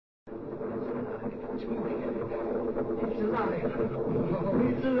alive. Oh, it's alive.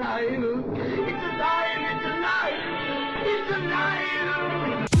 It's alive. It's alive. It's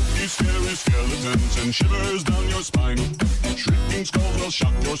alive. Spooky, scary skeletons and shivers down your spine. Shrieking skulls will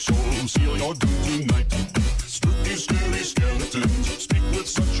shock your soul, seal your doom tonight. Spooky, scary skeletons speak with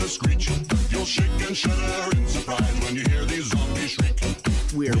such a screech. You'll shake and shudder in surprise when you hear these zombies shriek.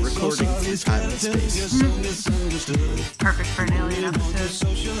 We are recording from time and space. Perfect for an alien episode.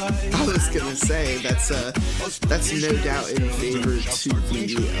 I was gonna say that's no doubt in favor to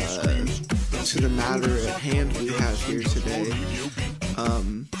the matter at hand we have here today.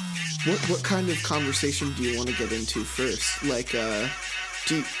 What kind of conversation do you want to get into first? Like,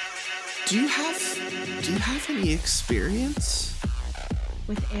 do you have any experience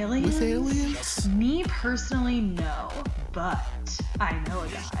with aliens? With aliens? Me personally, no, but I know a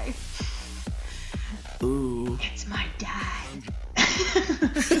guy. Ooh. It's my dad.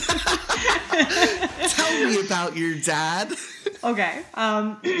 Tell me about your dad. Okay.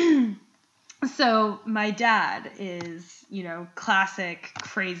 So my dad is, classic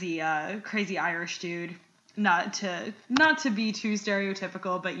crazy Irish dude. Not to be too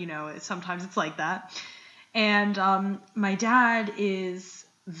stereotypical, but sometimes it's like that. And my dad is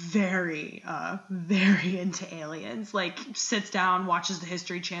very into aliens. Like, sits down, watches the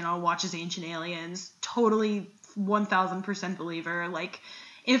History Channel, watches Ancient Aliens. Totally 1000% believer. Like,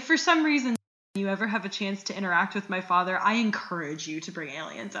 if for some reason you ever have a chance to interact with my father, I encourage you to bring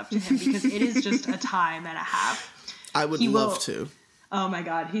aliens up to him, because it is just a time and a half. I would love to. Oh my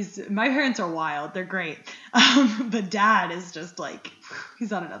God, my parents are wild. They're great. But dad is just like,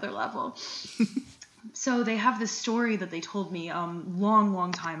 he's on another level. So they have this story that they told me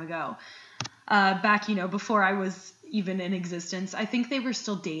long time ago. Back, before I was even in existence. I think they were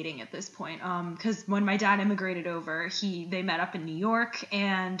still dating at this point. Because when my dad immigrated over, they met up in New York,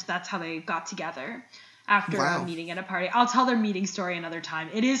 and that's how they got together after a meeting at a party. I'll tell their meeting story another time.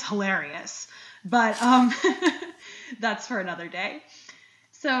 It is hilarious. But that's for another day.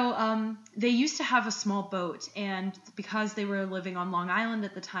 So they used to have a small boat, and because they were living on Long Island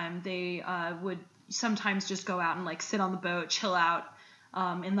at the time, they would sometimes just go out and like sit on the boat, chill out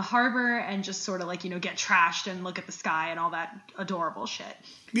in the harbor, and just sort of like, get trashed and look at the sky and all that adorable shit.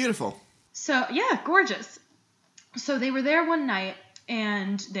 Beautiful. So yeah, gorgeous. So they were there one night,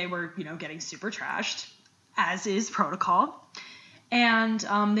 and they were, getting super trashed, as is protocol. And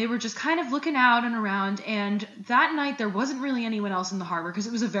they were just kind of looking out and around, and that night there wasn't really anyone else in the harbor, because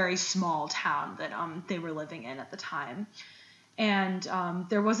it was a very small town that they were living in at the time. And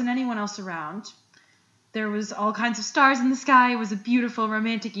there wasn't anyone else around. There was all kinds of stars in the sky. It was a beautiful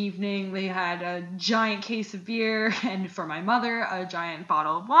romantic evening. They had a giant case of beer, and for my mother, a giant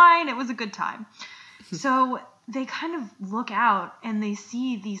bottle of wine. It was a good time. So they kind of look out, and they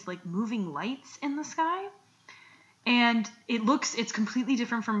see these like moving lights in the sky. And it's completely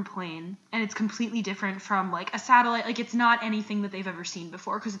different from a plane, and it's completely different from like a satellite. Like, it's not anything that they've ever seen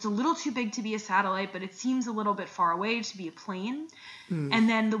before, because it's a little too big to be a satellite, but it seems a little bit far away to be a plane. And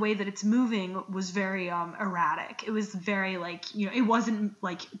then the way that it's moving was very erratic. It was very like, it wasn't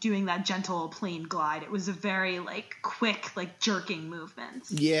like doing that gentle plane glide. It was a very like quick, like jerking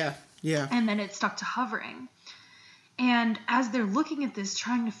movement. Yeah. And then it stuck to hovering. And as they're looking at this,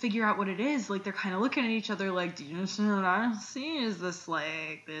 trying to figure out what it is, like, they're kind of looking at each other like, do you see what I see? Is this,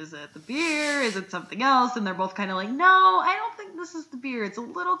 like, is it the beer? Is it something else? And they're both kind of like, no, I don't think this is the beer. It's a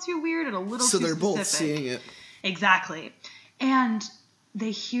little too weird and a little too specific. So they're both seeing it. Exactly. And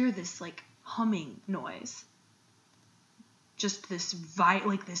they hear this, like, humming noise. Just this,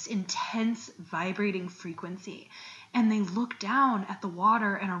 this intense vibrating frequency. And they look down at the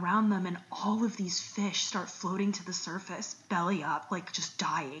water and around them, and all of these fish start floating to the surface, belly up, like just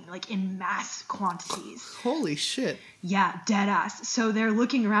dying, like in mass quantities. Holy shit. Yeah, dead ass. So they're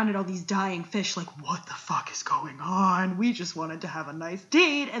looking around at all these dying fish like, what the fuck is going on? We just wanted to have a nice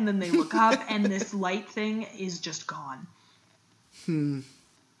date. And then they look up, and this light thing is just gone.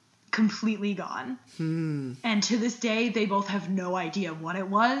 Completely gone. And to this day, they both have no idea what it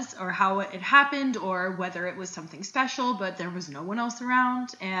was or how it happened or whether it was something special, but there was no one else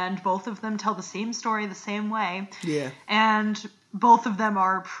around, and both of them tell the same story the same way. Yeah. And both of them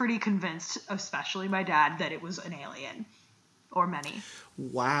are pretty convinced, especially my dad, that it was an alien. Or many.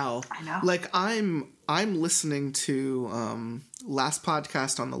 Wow. I know. Like, I'm listening to Last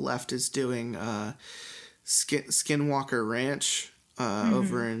Podcast on the Left is doing Skinwalker Ranch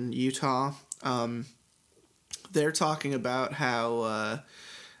over in Utah. They're talking about how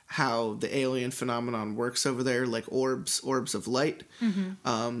the alien phenomenon works over there, like orbs of light.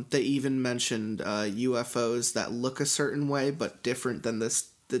 They even mentioned UFOs that look a certain way but different than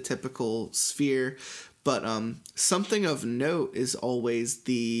the the typical sphere. But something of note is always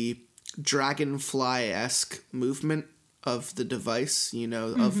the dragonfly-esque movement of the device, you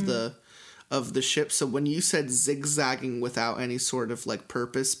know, of the ship. So when you said zigzagging without any sort of like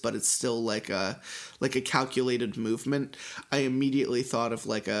purpose, but it's still like a calculated movement, I immediately thought of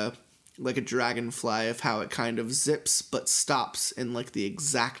like a dragonfly, of how it kind of zips but stops in like the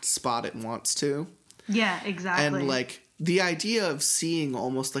exact spot it wants to. Yeah, exactly. And like the idea of seeing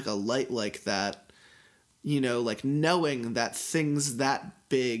almost like a light like that, you know, like knowing that things that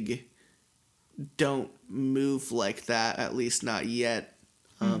big don't move like that, at least not yet,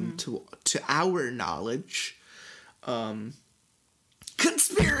 to our knowledge.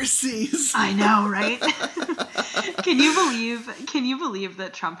 Conspiracies. I know, right? Can you believe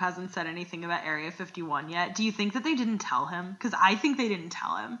that Trump hasn't said anything about Area 51 yet? Do you think that they didn't tell him? Because I think they didn't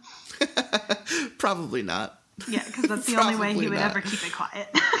tell him. Probably not. Yeah, because that's the only way he would ever keep it quiet.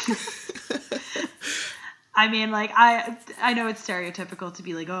 I mean, like, I know it's stereotypical to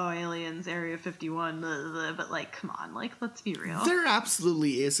be like, oh, aliens, Area 51, blah, blah, blah, but, like, come on, like, let's be real. There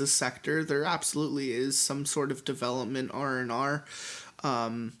absolutely is a sector. There absolutely is some sort of development, R&R.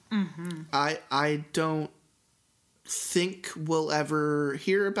 I don't think we'll ever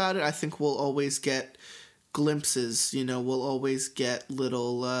hear about it. I think we'll always get glimpses, you know, we'll always get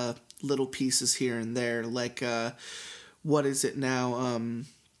little pieces here and there. Like, what is it now?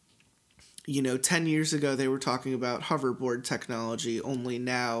 You know, 10 years ago they were talking about hoverboard technology, only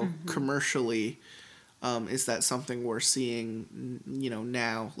now commercially is that something we're seeing, you know,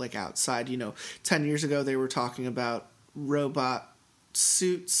 now, like outside. You know, 10 years ago they were talking about robot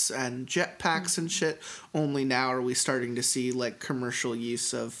suits and jetpacks and shit. Only now are we starting to see like commercial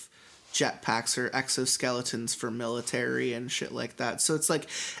use of jetpacks or exoskeletons for military and shit like that. So it's like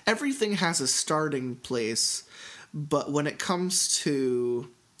everything has a starting place, but when it comes to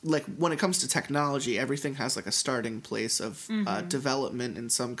technology, everything has like a starting place of development in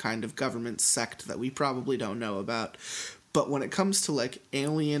some kind of government sect that we probably don't know about. But when it comes to like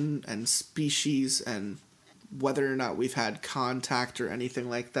alien and species and whether or not we've had contact or anything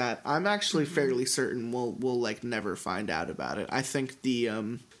like that, I'm actually fairly certain we'll like never find out about it. I think the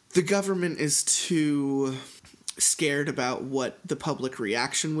government is too scared about what the public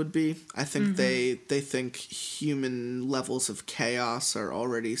reaction would be. I think they think human levels of chaos are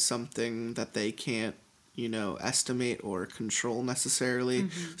already something that they can't, you know, estimate or control necessarily.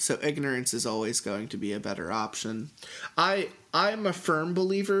 So ignorance is always going to be a better option. I'm a firm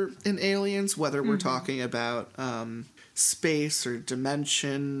believer in aliens, whether we're talking about space or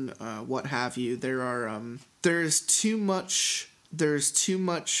dimension, what have you. There's too much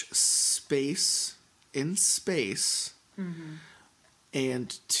space in space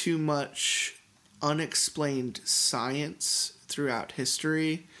and too much unexplained science throughout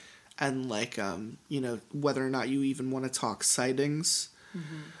history, and like you know, whether or not you even want to talk sightings,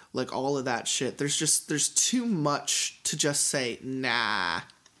 like all of that shit, there's too much to just say nah,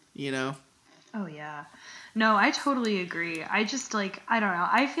 you know. Oh yeah, no, I totally agree. I just like, I don't know,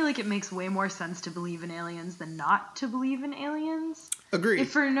 I feel like it makes way more sense to believe in aliens than not to believe in aliens. Agreed.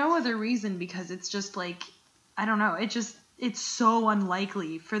 If for no other reason, because it's just like, I don't know, it's so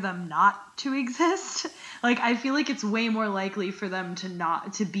unlikely for them not to exist. Like, I feel like it's way more likely for them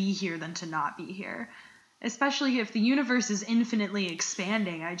to be here than to not be here. Especially if the universe is infinitely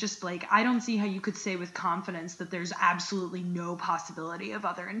expanding. I don't see how you could say with confidence that there's absolutely no possibility of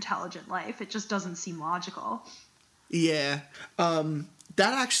other intelligent life. It just doesn't seem logical. Yeah.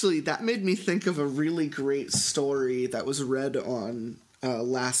 That made me think of a really great story that was read on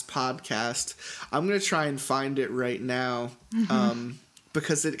last podcast. I'm going to try and find it right now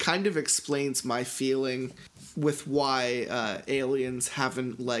because it kind of explains my feeling with why aliens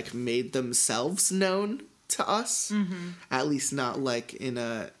haven't like made themselves known to us, at least not like in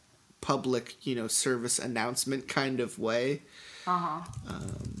a public, you know, service announcement kind of way.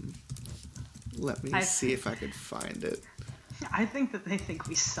 Let me see if I could find it. I think that they think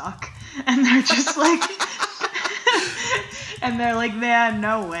we suck, and they're just like, and they're like, man,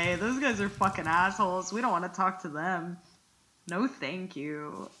 no way, those guys are fucking assholes. We don't want to talk to them. No, thank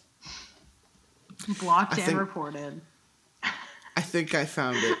you. Blocked and reported. I think I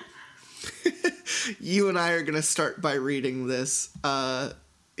found it. You and I are going to start by reading this.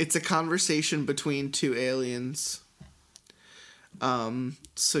 It's a conversation between two aliens.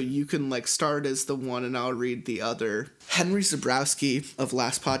 So you can like start as the one and I'll read the other. Henry Zebrowski of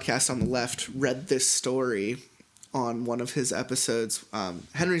Last Podcast on the Left read this story on one of his episodes.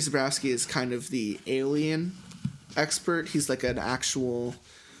 Henry Zebrowski is kind of the alien expert. He's like an actual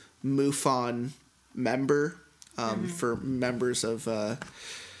MUFON member for members of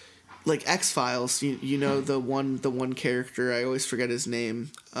like X-Files, you know, the one character, I always forget his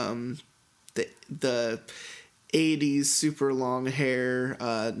name, the 80s super long hair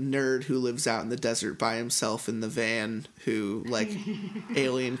nerd who lives out in the desert by himself in the van, who like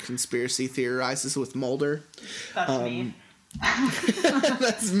alien conspiracy theorizes with Mulder. That's me.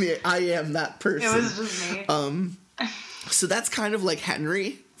 That's me. I am that person. It was just me. So that's kind of like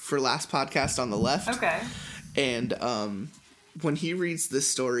Henry for Last Podcast on the Left. Okay. And when he reads this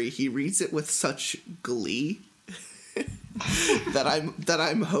story, he reads it with such glee that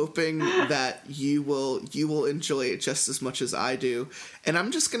I'm hoping that you will enjoy it just as much as I do. And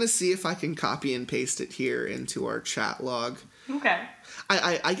I'm just gonna see if I can copy and paste it here into our chat log. Okay.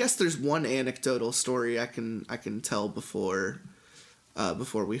 I guess there's one anecdotal story I can tell before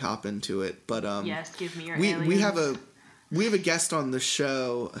we hop into it. But yes, give me your we have a guest on the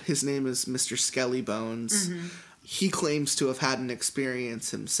show. His name is Mr. Skelly Bones. Mm-hmm. He claims to have had an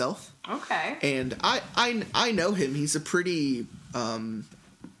experience himself. Okay. And I know him. He's a pretty, I've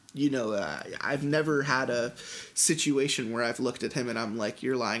never had a situation where I've looked at him and I'm like,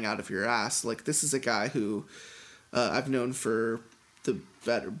 you're lying out of your ass. Like, this is a guy who I've known for the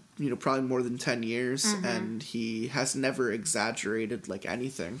better, probably more than 10 years. Mm-hmm. And he has never exaggerated, like,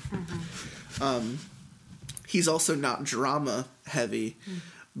 anything. Mm-hmm. He's also not drama heavy,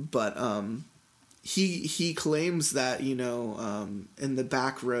 but he claims that, in the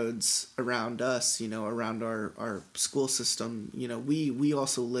back roads around us, around our school system, we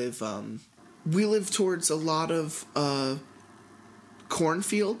also live, we live towards a lot of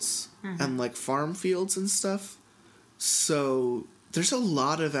cornfields and like farm fields and stuff. So there's a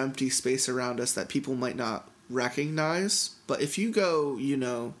lot of empty space around us that people might not recognize. But if you go,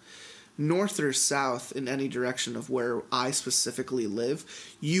 north or south in any direction of where I specifically live,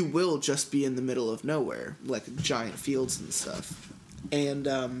 you will just be in the middle of nowhere, like giant fields and stuff.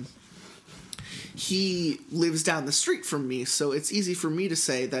 And he lives down the street from me, so it's easy for me to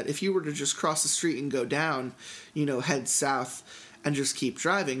say that if you were to just cross the street and go down, head south and just keep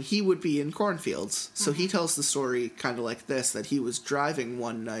driving, he would be in cornfields. So he tells the story kind of like this, that he was driving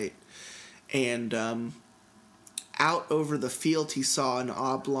one night and out over the field, he saw an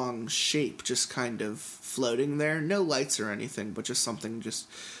oblong shape just kind of floating there. No lights or anything, but just something just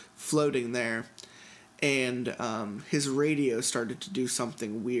floating there. And his radio started to do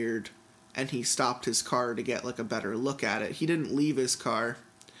something weird, and he stopped his car to get like a better look at it. He didn't leave his car,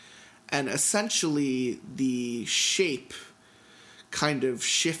 and essentially the shape kind of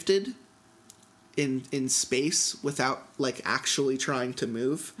shifted in space without like actually trying to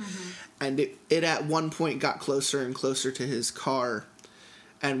move. And it at one point got closer and closer to his car,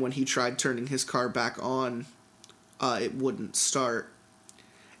 and when he tried turning his car back on, it wouldn't start.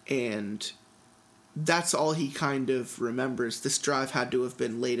 And that's all he kind of remembers. This drive had to have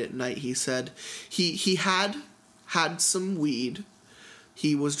been late at night, he said. He had some weed.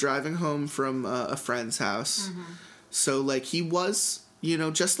 He was driving home from a friend's house. So like he was,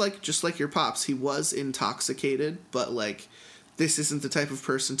 just like your pops, he was intoxicated, but like this isn't the type of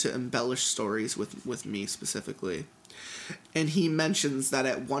person to embellish stories with me specifically. And he mentions that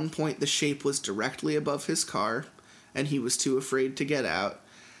at one point the shape was directly above his car and he was too afraid to get out.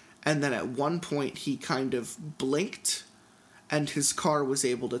 And then at one point he kind of blinked and his car was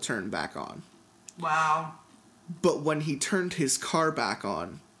able to turn back on. Wow. But when he turned his car back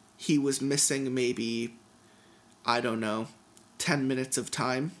on, he was missing maybe, I don't know, 10 minutes of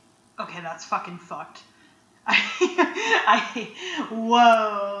time. Okay, that's fucking fucked.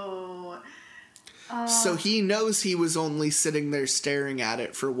 Whoa. So he knows he was only sitting there staring at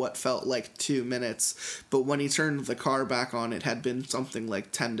it for what felt like 2 minutes, but when he turned the car back on, it had been something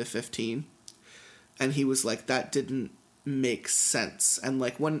like 10 to 15. And he was like, that didn't make sense. And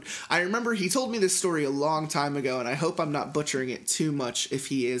like when I remember he told me this story a long time ago, and I hope I'm not butchering it too much if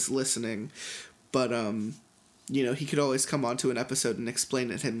he is listening, but he could always come onto an episode and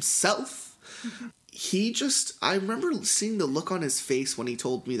explain it himself. I remember seeing the look on his face when he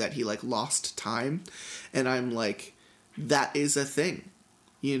told me that he like lost time, and I'm like, that is a thing,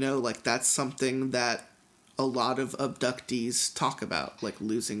 like that's something that a lot of abductees talk about, like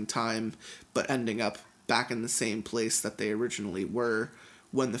losing time but ending up back in the same place that they originally were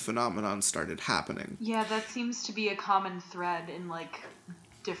when the phenomenon started happening. Yeah, that seems to be a common thread in like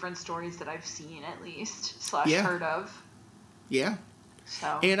different stories that I've seen, at least / heard of. Yeah.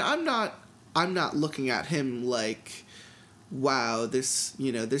 So. And I'm not looking at him like, wow, this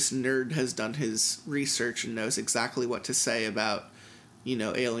nerd has done his research and knows exactly what to say about,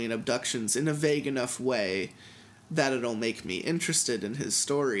 alien abductions in a vague enough way that it'll make me interested in his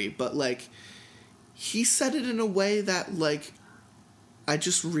story. But like, he said it in a way that like,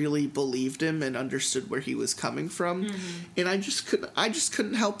 just really believed him and understood where he was coming from. And I just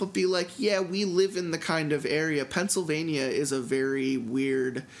couldn't help but be like, yeah, we live in the kind of area. Pennsylvania is a very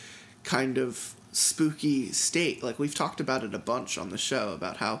weird kind of spooky state. Like, we've talked about it a bunch on the show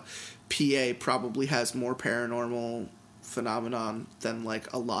about how PA probably has more paranormal phenomenon than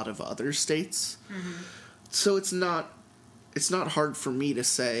like a lot of other states. So it's not hard for me to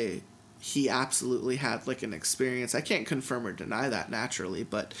say he absolutely had like an experience. I can't confirm or deny that naturally,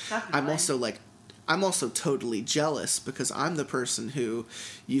 but Definitely. I'm also totally jealous because I'm the person who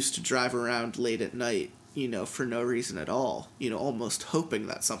used to drive around late at night, you know, for no reason at all, you know, almost hoping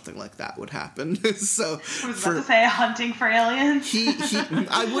that something like that would happen. So I was about to say hunting for aliens.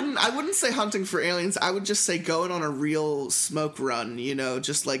 I wouldn't say hunting for aliens. I would just say going on a real smoke run, you know,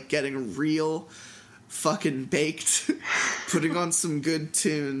 just like getting real fucking baked, putting on some good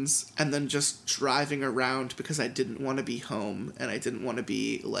tunes, and then just driving around because I didn't want to be home and I didn't want to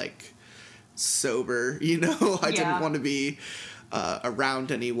be like sober, you know. I didn't want to be around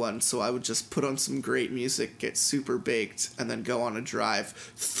anyone, so I would just put on some great music, get super baked, and then go on a drive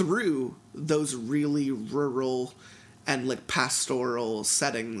through those really rural and like pastoral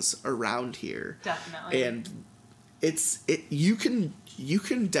settings around here. Definitely. And you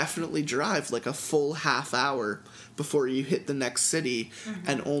can definitely drive like a full half hour before you hit the next city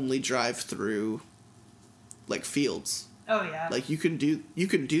and only drive through like fields. Oh yeah. Like you can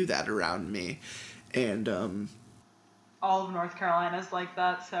do that around me. And all of North Carolina's like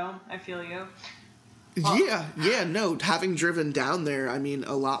that, so I feel you. No, having driven down there, I mean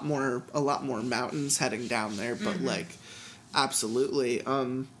a lot more mountains heading down there, but like absolutely.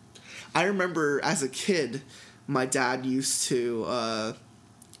 I remember as a kid, my dad used to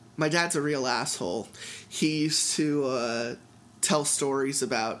my dad's a real asshole. He used to tell stories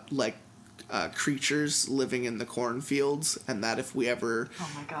about like creatures living in the cornfields, and that if we ever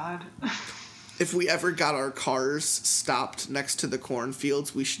got our cars stopped next to the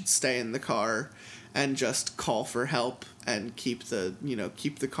cornfields, we should stay in the car and just call for help and keep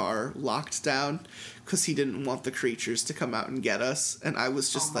the car locked down, because he didn't want the creatures to come out and get us. And I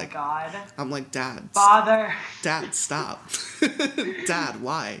was just I'm like, Dad, bother. Dad, stop. Dad,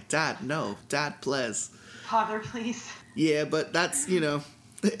 why? Dad, no. Dad, please. Bother, please. Yeah, but that's, you know,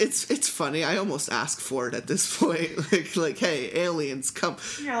 it's funny. I almost ask for it at this point. Like, hey, aliens, come.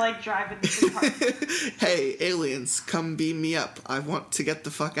 You're like driving the car. Hey, aliens, come beam me up. I want to get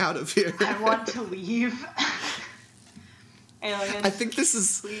the fuck out of here. I want to leave. Aliens, I think this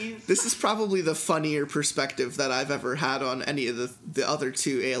is probably the funnier perspective that I've ever had on any of the other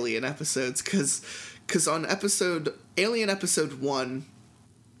two Alien episodes, because on Alien episode 1,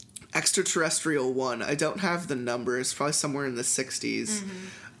 Extraterrestrial 1, I don't have the number, it's probably somewhere in the 60s,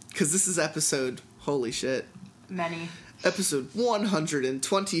 because this is episode, holy shit, many. Episode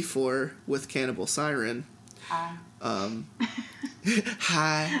 124 with Cannibal Siren. Hi.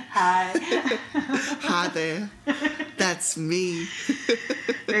 Hi. Hi. Hi there. That's me.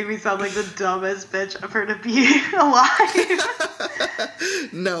 Make me sound like the dumbest bitch ever to be alive.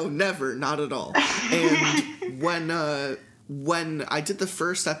 No, never. Not at all. And when I did the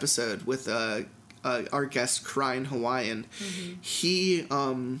first episode with our guest Crying Hawaiian, he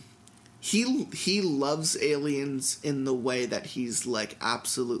loves aliens in the way that he's like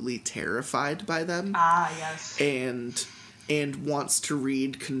absolutely terrified by them. Ah, yes. And wants to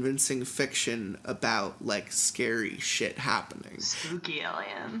read convincing fiction about like scary shit happening. Spooky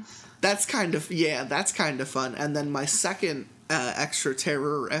aliens. That's kind of fun. And then my second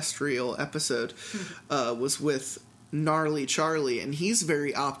extraterrestrial episode was with Gnarly Charlie, and he's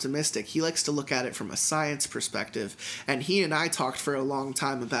very optimistic. He likes to look at it from a science perspective, and he and I talked for a long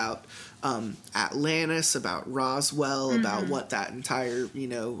time about Atlantis, about Roswell, about what that entire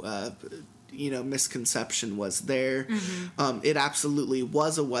misconception was there. It absolutely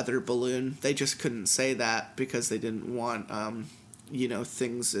was a weather balloon. They just couldn't say that because they didn't want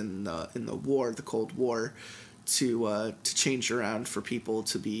things in the war, the Cold War, to change around for people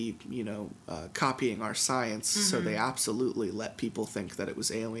to be copying our science. So they absolutely let people think that it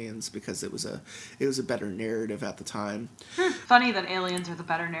was aliens because it was a better narrative at the time. Funny that aliens are the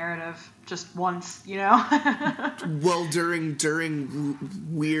better narrative just once, you know. Well, during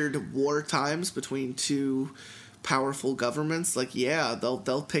weird war times between two powerful governments, like, yeah,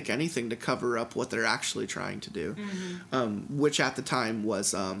 they'll pick anything to cover up what they're actually trying to do, which at the time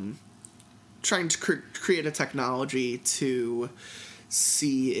was trying to create a technology to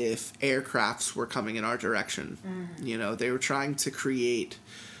see if aircrafts were coming in our direction. They were trying to create,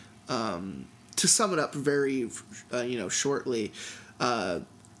 to sum it up very, shortly,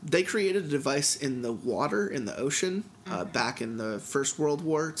 they created a device in the water, in the ocean, back in the First World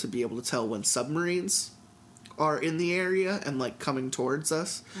War to be able to tell when submarines are in the area and, like, coming towards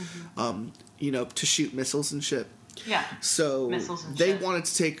us, to shoot missiles and shit. Yeah. So they wanted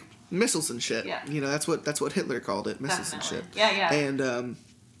to take missiles and shit. Yeah. That's what Hitler called it, missiles and shit. Yeah, yeah.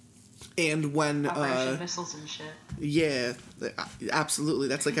 And when Operation missiles and shit. Yeah, absolutely.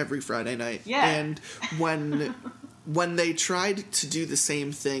 That's like every Friday night. Yeah. And when they tried to do the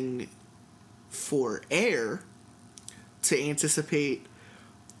same thing for air to anticipate,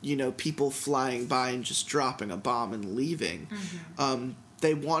 people flying by and just dropping a bomb and leaving,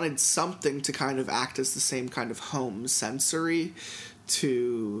 they wanted something to kind of act as the same kind of home sensory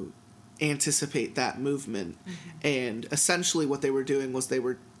to anticipate that movement. And essentially what they were doing was they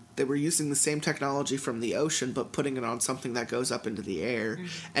were using the same technology from the ocean, but putting it on something that goes up into the air.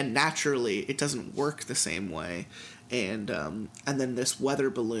 And naturally, it doesn't work the same way. And then this weather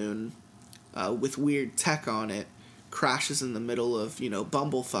balloon with weird tech on it crashes in the middle of,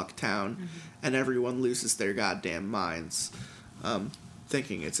 Bumblefuck Town, and everyone loses their goddamn minds,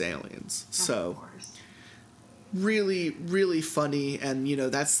 thinking it's aliens. So, really, really funny, and,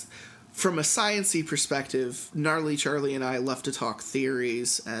 that's... From a science-y perspective, Gnarly Charlie and I love to talk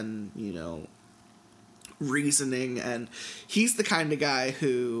theories and, reasoning, and he's the kind of guy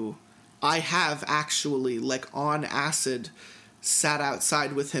who I have actually, like, on acid, sat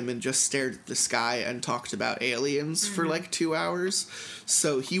outside with him and just stared at the sky and talked about aliens for, like, 2 hours.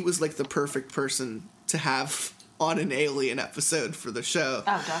 So he was, like, the perfect person to have on an alien episode for the show.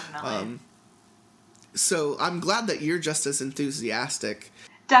 Oh, definitely. So I'm glad that you're just as enthusiastic...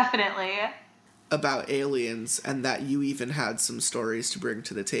 Definitely. About aliens, and that you even had some stories to bring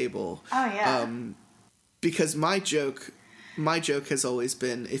to the table. Oh, yeah. Because my joke has always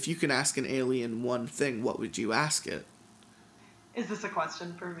been, if you can ask an alien one thing, what would you ask it? Is this a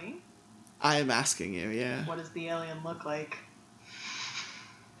question for me? I am asking you, yeah. What does the alien look like?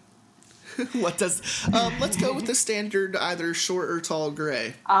 What does... let's go with the standard either short or tall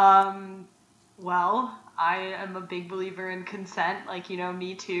gray. Well... I am a big believer in consent, like,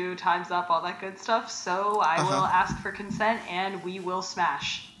 Me Too, Time's Up, all that good stuff, so I will ask for consent, and we will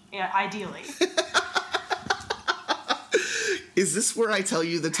smash, ideally. Is this where I tell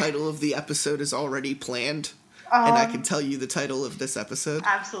you the title of the episode is already planned, and I can tell you the title of this episode?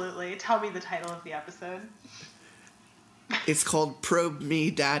 Absolutely. Tell me the title of the episode. It's called Probe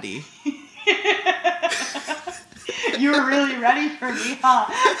Me Daddy. You were really ready for me,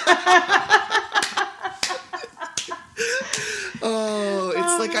 huh? Oh,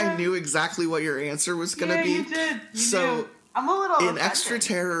 it's like I knew exactly what your answer was going to be. You did. You knew. I'm a little in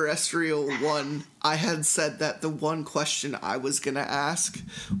Extraterrestrial 1, I had said that the one question I was going to ask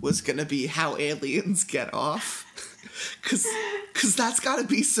was going to be how aliens get off. Because that's got to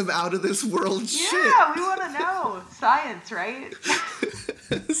be some out-of-this-world shit. Yeah, we want to know. Science, right?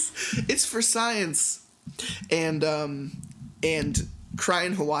 It's for science. And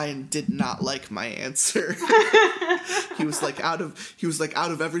Crying Hawaiian did not like my answer. He was like, out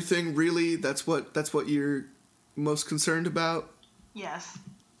of everything, really? That's what you're most concerned about? Yes.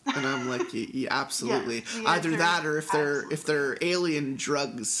 And I'm like, yeah, absolutely. Yes, either that, or if they're alien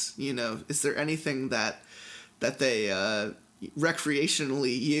drugs, is there anything that they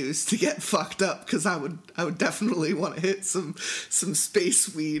recreationally use to get fucked up? Because I would definitely want to hit some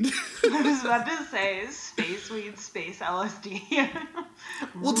space weed. I was about to say space weed, space LSD.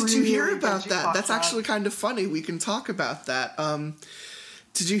 Well, did you hear about that? That's actually kind of funny. We can talk about that.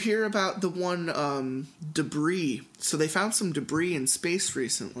 Did you hear about the one debris? So they found some debris in space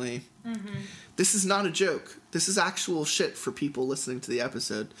recently. Mm-hmm. This is not a joke. This is actual shit for people listening to the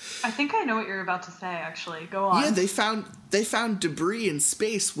episode. I think I know what you're about to say, actually. Go on. Yeah, they found debris in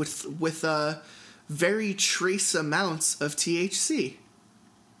space with very trace amounts of THC.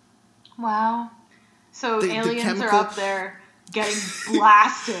 Wow. So aliens are up there getting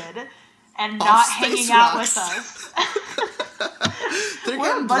blasted and not hanging out with us. They're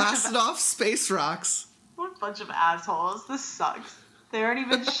getting blasted off space rocks. What a bunch of assholes. This sucks. They aren't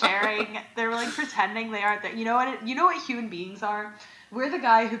even sharing. They're like pretending they aren't there. You know what human beings are? We're the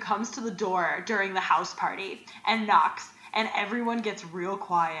guy who comes to the door during the house party and knocks, and everyone gets real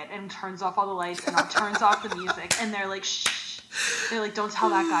quiet and turns off all the lights and turns off the music, and they're like, shh. They're like, don't tell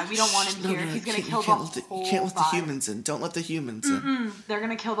that guy. We don't want him here. He's going to kill the whole vibe. You can't let the humans in. Don't let the humans in. They're going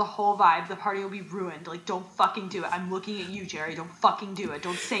to kill the whole vibe. The party will be ruined. Like, don't fucking do it. I'm looking at you, Jerry. Don't fucking do it.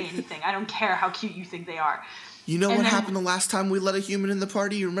 Don't say anything. I don't care how cute you think they are. You know what happened the last time we let a human in the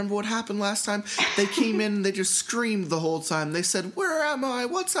party? You remember what happened last time? They came in and they just screamed the whole time. They said, "Where am I?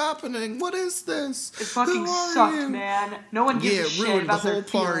 What's happening? What is this? It fucking sucked, man. No one gives a shit ruined about the whole their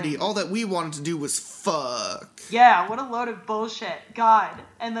party. feelings. All that we wanted to do was fuck. Yeah, what a load of bullshit. God.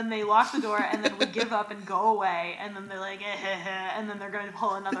 And then they lock the door, and then we give up and go away, and then they're like, and then they're going to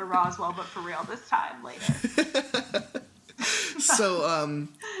pull another Roswell, but for real this time later. So,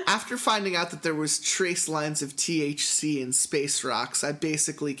 after finding out that there was trace lines of THC in space rocks, I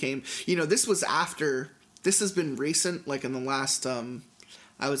basically came... this was after... This has been recent, like in the last,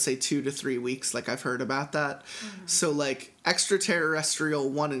 I would say 2 to 3 weeks, like I've heard about that. Mm-hmm. So, like, Extraterrestrial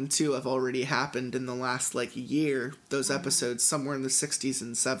 1 and 2 have already happened in the last, like, year. Those episodes, somewhere in the 60s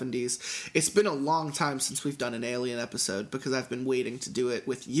and 70s. It's been a long time since we've done an Alien episode, because I've been waiting to do it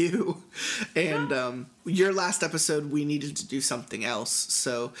with you. And, your last episode, we needed to do something else.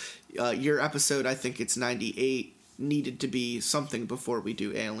 So, your episode, I think it's 98, needed to be something before we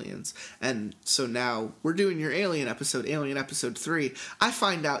do Aliens. And so now we're doing your Alien episode 3. I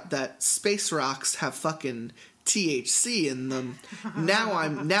find out that space rocks have fucking THC in them. Now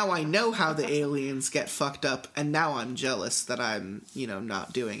I know how the aliens get fucked up, and now I'm jealous that I'm,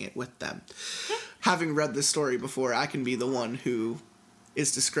 not doing it with them. Having read this story before, I can be the one who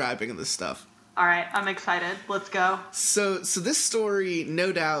is describing this stuff. All right, I'm excited. Let's go. So this story,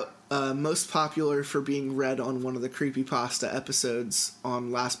 no doubt, most popular for being read on one of the Creepypasta episodes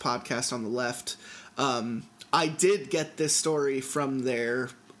on Last Podcast on the Left. I did get this story from their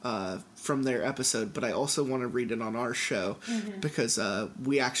episode, but I also want to read it on our show because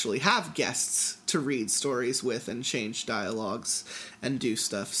we actually have guests to read stories with and change dialogues and do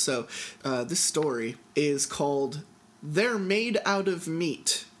stuff. So this story is called "They're Made Out of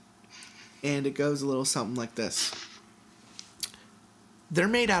Meat." And it goes a little something like this. They're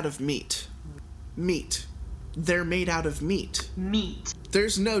made out of meat. Meat. They're made out of meat. Meat.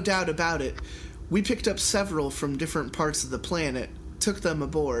 There's no doubt about it. We picked up several from different parts of the planet, took them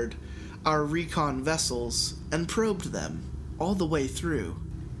aboard our recon vessels, and probed them all the way through.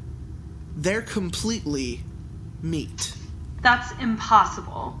 They're completely meat. That's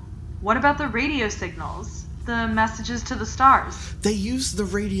impossible. What about the radio signals? The messages to the stars? They use the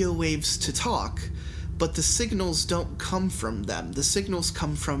radio waves to talk, but the signals don't come from them. The signals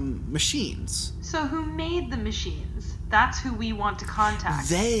come from machines. So who made the machines? That's who we want to contact.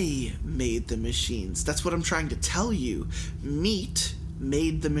 They made the machines. That's what I'm trying to tell you. Meat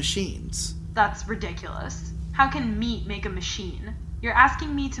made the machines. That's ridiculous. How can meat make a machine? You're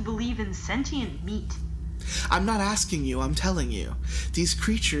asking me to believe in sentient meat. I'm not asking you, I'm telling you. These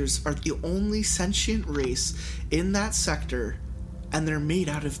creatures are the only sentient race in that sector, and they're made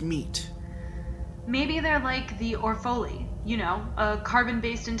out of meat. Maybe they're like the Orpholi, a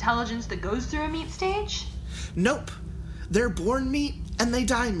carbon-based intelligence that goes through a meat stage? Nope. They're born meat, and they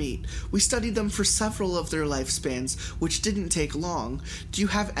die meat. We studied them for several of their lifespans, which didn't take long. Do you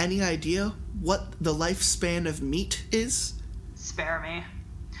have any idea what the lifespan of meat is? Spare me.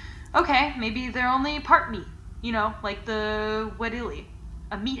 Okay, maybe they're only part meat. Like the Wedili.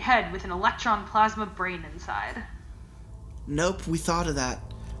 A meat head with an electron plasma brain inside. Nope, we thought of that,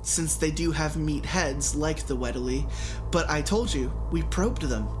 since they do have meat heads like the Wedili. But I told you, we probed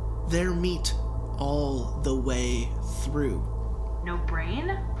them. They're meat all the way through. No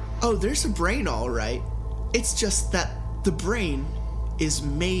brain? Oh, there's a brain, all right. It's just that the brain is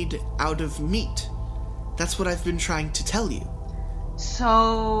made out of meat. That's what I've been trying to tell you.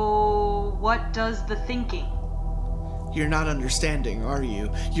 So, what does the thinking? You're not understanding, are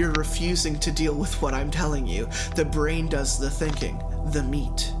you? You're refusing to deal with what I'm telling you. The brain does the thinking. The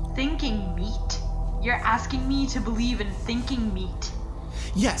meat. Thinking meat? You're asking me to believe in thinking meat?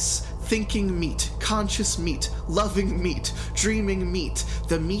 Yes, thinking meat, conscious meat, loving meat, dreaming meat.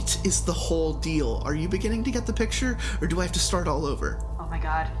 The meat is the whole deal. Are you beginning to get the picture, or do I have to start all over? Oh my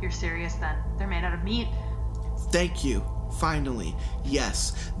god, you're serious then. They're made out of meat? Thank you. Finally,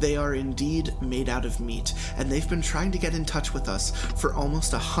 yes, they are indeed made out of meat, and they've been trying to get in touch with us for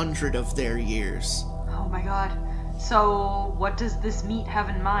almost 100 of their years. Oh my god. So, what does this meat have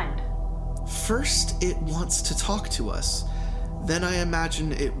in mind? First, it wants to talk to us. Then I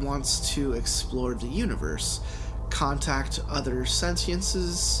imagine it wants to explore the universe, contact other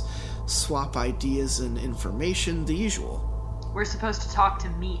sentiences, swap ideas and information, the usual. We're supposed to talk to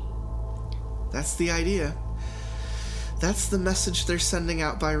meat. That's the idea. That's the message they're sending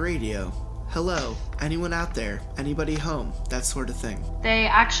out by radio. Hello, anyone out there? Anybody home? That sort of thing. They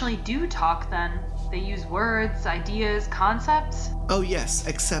actually do talk then. They use words, ideas, concepts? Oh yes,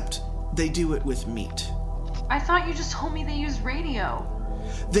 except they do it with meat. I thought you just told me they use radio.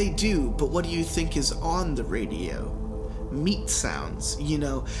 They do, but what do you think is on the radio? Meat sounds. You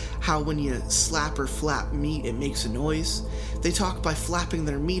know how when you slap or flap meat, it makes a noise? They talk by flapping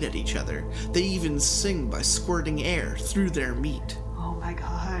their meat at each other. They even sing by squirting air through their meat. Oh my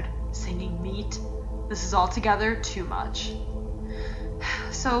god, singing meat? This is altogether too much.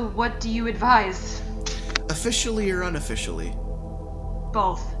 So what do you advise? Officially or unofficially?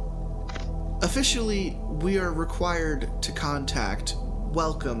 Both. Officially, we are required to contact,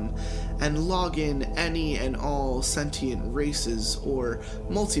 welcome, and log in any and all sentient races or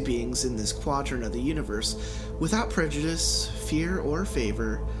multi-beings in this quadrant of the universe without prejudice, fear, or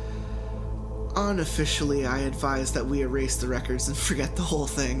favor. Unofficially, I advise that we erase the records and forget the whole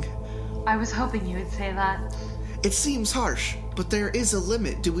thing. I was hoping you would say that. It seems harsh, but there is a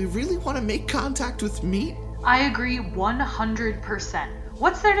limit. Do we really want to make contact with meat? I agree 100%.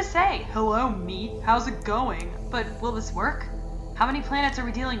 What's there to say? Hello, meat. How's it going? But will this work? How many planets are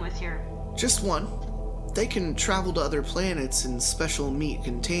we dealing with here? Just one. They can travel to other planets in special meat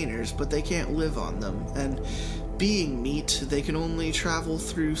containers, but they can't live on them. And being meat, they can only travel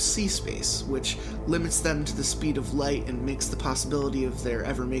through sea space, which limits them to the speed of light and makes the possibility of their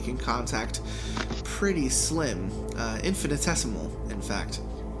ever making contact pretty slim. Infinitesimal, in fact.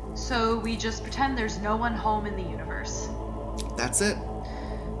 So we just pretend there's no one home in the universe. That's it.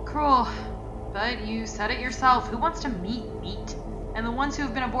 Cruel. But you said it yourself. Who wants to meet meat? And the ones who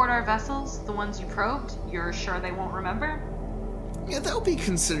have been aboard our vessels, the ones you probed, you're sure they won't remember? Yeah, they'll be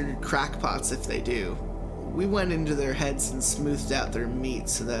considered crackpots if they do. We went into their heads and smoothed out their meat,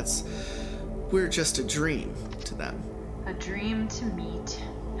 so we're just a dream to them. A dream to meat.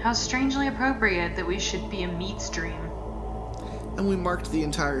 How strangely appropriate that we should be a meat's dream. And we marked the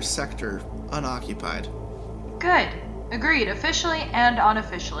entire sector unoccupied. Good. Agreed, officially and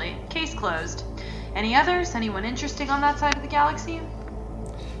unofficially. Case closed. Any others? Anyone interesting on that side of the galaxy?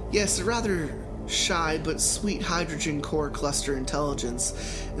 Yes, a rather shy but sweet hydrogen core cluster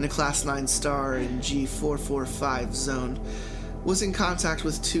intelligence in a Class 9 star in G445 zone was in contact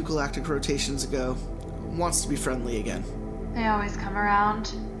with 2 galactic rotations ago. Wants to be friendly again. They always come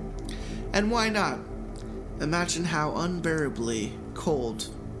around. And why not? Imagine how unbearably cold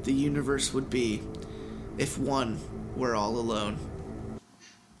the universe would be if one were all alone.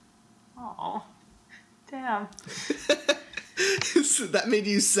 Oh, damn. So that made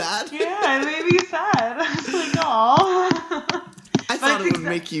you sad? Yeah, it made me sad. I was like, aw. I thought it would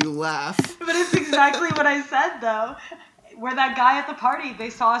make you laugh. But it's exactly what I said, though. Where that guy at the party, they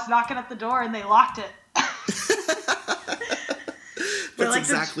saw us knocking at the door and they locked it. That's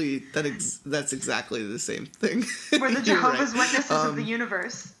exactly the same thing. We're the Jehovah's right. Witnesses of the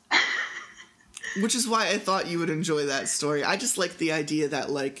universe. Which is why I thought you would enjoy that story. I just like the idea that,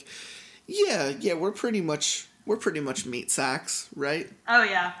 like, yeah, we're pretty much meat sacks, right? Oh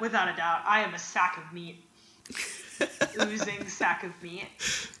yeah, without a doubt. I am a sack of meat. Oozing sack of meat.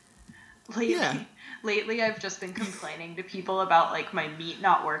 Lately I've just been complaining to people about, like, my meat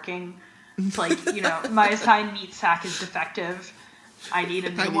not working. It's like, my assigned meat sack is defective. I need a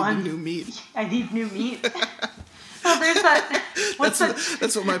new one. I need new meat. I need new meat. Well, there's that.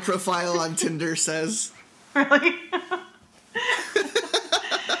 That's what my profile on Tinder says. Really?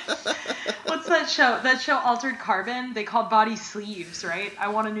 What's that show? That show Altered Carbon? They called bodies sleeves, right? I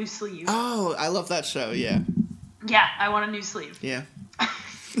want a new sleeve. Oh, I love that show, yeah. Yeah, I want a new sleeve. Yeah. I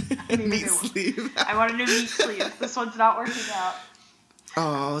need meat a new sleeve. One. I want a new meat sleeve. This one's not working out.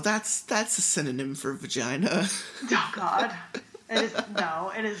 Oh, that's a synonym for vagina. Oh, God. It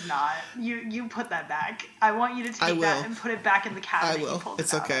is not. You put that back. I want you to take that and put it back in the cabinet. I will.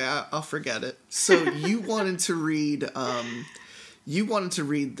 It's okay. I'll forget it. So you wanted to read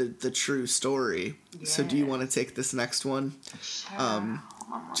the true story. Yeah. So do you want to take this next one? Sure.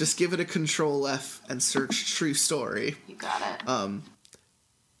 Just give it a Control F and search true story. You got it.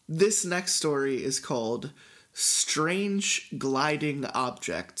 This next story is called Strange Gliding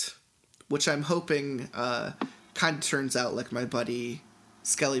Object, which I'm hoping kind of turns out like my buddy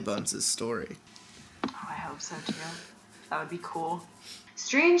Skelly Bones' story. Oh, I hope so too. That would be cool.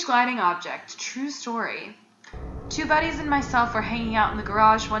 Strange gliding object, true story. 2 buddies and myself were hanging out in the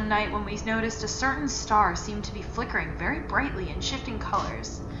garage one night when we noticed a certain star seemed to be flickering very brightly and shifting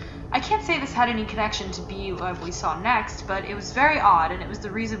colors. I can't say this had any connection to be what we saw next, but it was very odd, and it was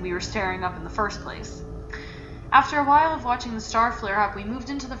the reason we were staring up in the first place. After a while of watching the star flare up, we moved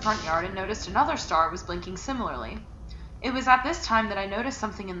into the front yard and noticed another star was blinking similarly. It was at this time that I noticed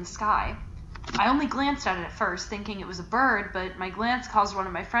something in the sky. I only glanced at it at first, thinking it was a bird, but my glance caused one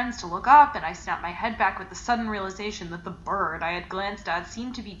of my friends to look up, and I snapped my head back with the sudden realization that the bird I had glanced at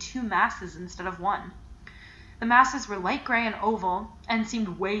seemed to be 2 masses instead of 1. The masses were light gray and oval, and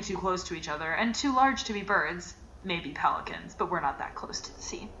seemed way too close to each other, and too large to be birds. Maybe pelicans, but we're not that close to the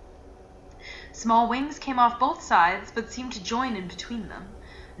sea. Small wings came off both sides, but seemed to join in between them.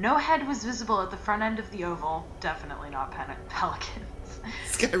 No head was visible at the front end of the oval. Definitely not pelicans.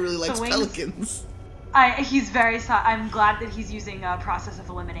 This guy really likes pelicans. I'm glad that he's using a process of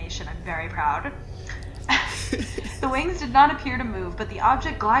elimination. I'm very proud. The wings did not appear to move, but the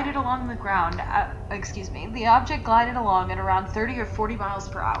object glided along the ground. The object glided along at around 30 or 40 miles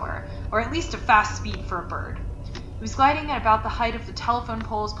per hour, or at least a fast speed for a bird. It was gliding at about the height of the telephone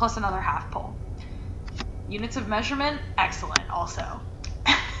poles plus another half pole. Units of measurement, excellent. Also,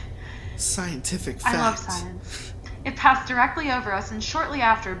 scientific fact. I love science. It passed directly over us, and shortly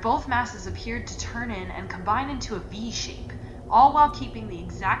after, both masses appeared to turn in and combine into a V shape, all while keeping the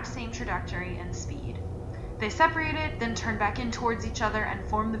exact same trajectory and speed. They separated, then turned back in towards each other and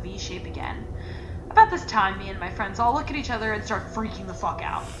formed the V shape again. About this time, me and my friends all look at each other and start freaking the fuck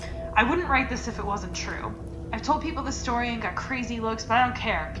out. I wouldn't write this if it wasn't true. I've told people this story and got crazy looks, but I don't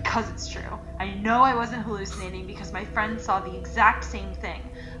care, because it's true. I know I wasn't hallucinating because my friends saw the exact same thing.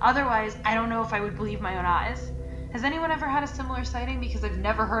 Otherwise, I don't know if I would believe my own eyes. Has anyone ever had a similar sighting? Because I've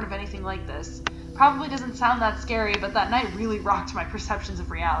never heard of anything like this. Probably doesn't sound that scary, but that night really rocked my perceptions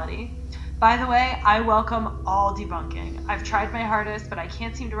of reality. By the way, I welcome all debunking. I've tried my hardest, but I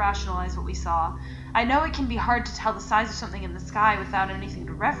can't seem to rationalize what we saw. I know it can be hard to tell the size of something in the sky without anything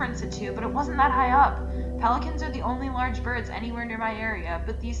to reference it to, but it wasn't that high up. Pelicans are the only large birds anywhere near my area,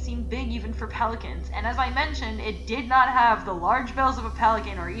 but these seem big even for pelicans, and as I mentioned, it did not have the large bills of a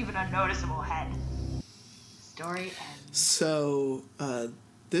pelican or even a noticeable head. Story ends. So,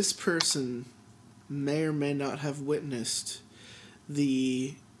 this person may or may not have witnessed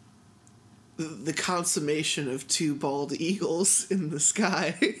the consummation of two bald eagles in the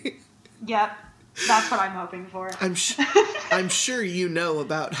sky. Yep, that's what I'm hoping for. I'm sure you know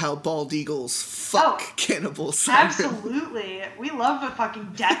about how bald eagles fuck Cannibal Siren. Absolutely. We love a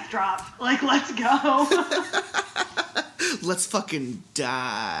fucking death drop. Like, let's go. Let's fucking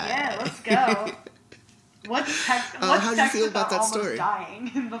die. Yeah, let's go. What's how do you feel about that story?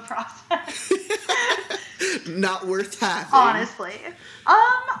 Dying in the process. Not worth having. Honestly.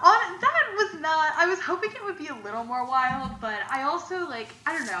 That was not... I was hoping it would be a little more wild, but I also, I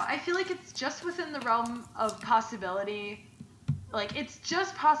don't know. I feel like it's just within the realm of possibility. It's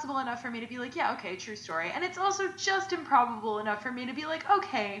just possible enough for me to be like, yeah, okay, true story. And it's also just improbable enough for me to be like,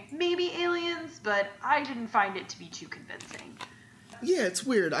 okay, maybe aliens, but I didn't find it to be too convincing. Yeah, it's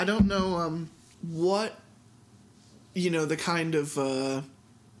weird. I don't know, what... the kind of,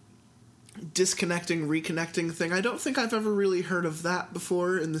 disconnecting, reconnecting thing. I don't think I've ever really heard of that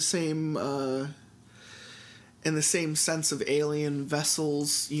before in the same sense of alien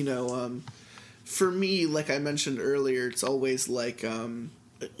vessels. For me, like I mentioned earlier, it's always the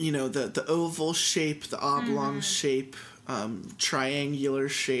oval shape, the oblong shape, triangular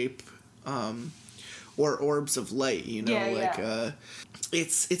shape, or orbs of light,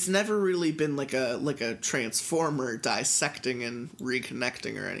 it's never really been like a transformer dissecting and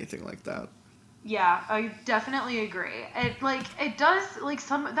reconnecting or anything like that. Yeah, I definitely agree. It does,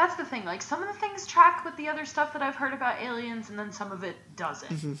 that's the thing, some of the things track with the other stuff that I've heard about aliens, and then some of it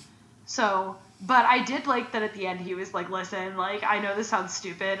doesn't. Mm-hmm. So, but I did like that at the end he was like, listen, I know this sounds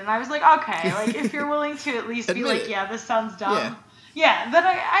stupid, and I was like, okay, if you're willing to at least be like, yeah, this sounds dumb. Yeah, then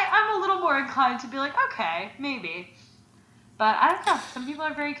I'm a little more inclined to be like, okay, maybe. But I don't know. Some people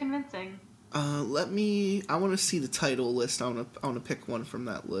are very convincing. I want to see the title list. I want to pick one from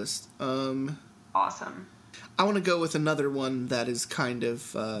that list. Awesome. I want to go with another one that is kind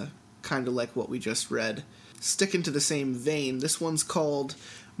of like what we just read. Sticking to the same vein, this one's called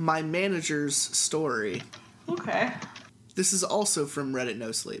My Manager's Story. Okay. This is also from Reddit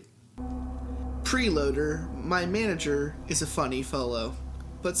No Sleep. Preloader, my manager is a funny fellow,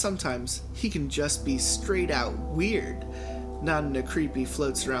 but sometimes he can just be straight out weird. Not in a creepy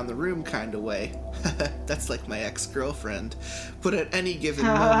floats around the room kind of way. That's like my ex-girlfriend. But at any given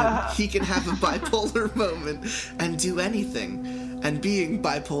moment, he can have a bipolar moment and do anything. And being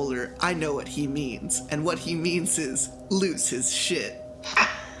bipolar, I know what he means. And what he means is lose his shit.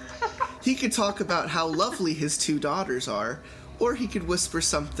 He could talk about how lovely his 2 daughters are, or he could whisper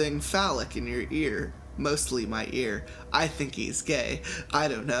something phallic in your ear. Mostly my ear. I think he's gay. I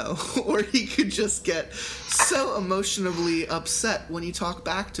don't know. Or he could just get so emotionally upset when you talk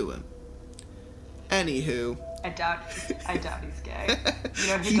back to him. Anywho. I doubt he's gay.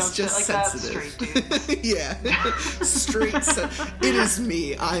 He's just sensitive. Straight dudes. Yeah. It is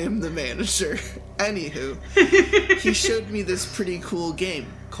me. I am the manager. Anywho. He showed me this pretty cool game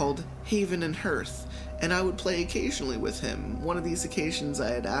called Haven and Hearth. and I would play occasionally with him. One of these occasions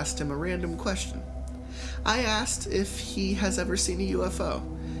I had asked him a random question. I asked if he has ever seen a UFO,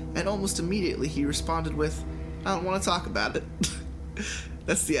 and almost immediately he responded with, "I don't want to talk about it."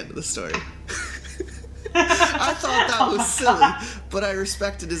 That's the end of the story. I thought that was silly, but I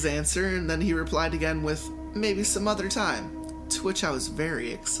respected his answer, and then he replied again with, "Maybe some other time," to which I was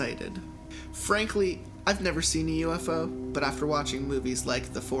very excited. Frankly, I've never seen a UFO, but after watching movies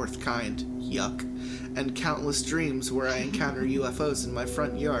like The Fourth Kind, yuck, and countless dreams where I encounter UFOs in my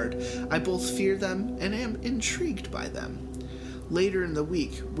front yard, I both fear them and am intrigued by them. Later in the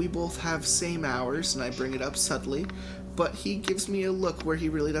week, we both have same hours, and I bring it up subtly, but he gives me a look where he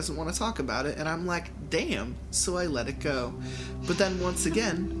really doesn't want to talk about it, and I'm like, damn, so I let it go. But then once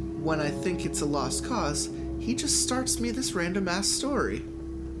again, when I think it's a lost cause, he just starts me this random-ass story.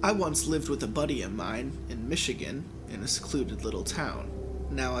 I once lived with a buddy of mine in Michigan, in a secluded little town.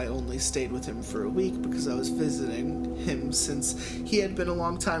 Now I only stayed with him for a week because I was visiting him since he had been a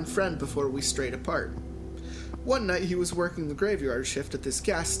longtime friend before we strayed apart. One night he was working the graveyard shift at this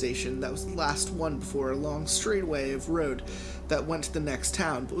gas station that was the last one before a long straightaway of road that went to the next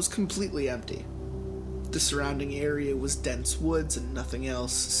town but was completely empty. The surrounding area was dense woods and nothing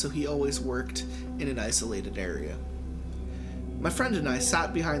else, so he always worked in an isolated area. My friend and I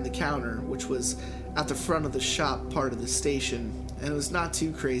sat behind the counter, which was at the front of the shop part of the station, and it was not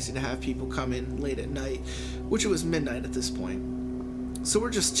too crazy to have people come in late at night, which it was midnight at this point. So we're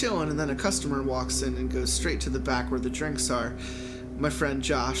just chilling, and then a customer walks in and goes straight to the back where the drinks are. My friend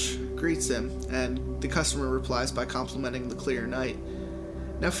Josh greets him, and the customer replies by complimenting the clear night.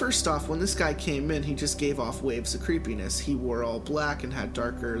 Now first off, when this guy came in, he just gave off waves of creepiness. He wore all black and had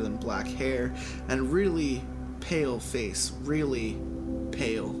darker than black hair, and really pale face, really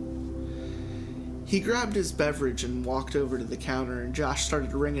pale. He grabbed his beverage and walked over to the counter, and Josh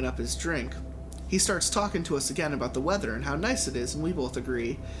started ringing up his drink. He starts talking to us again about the weather and how nice it is, and we both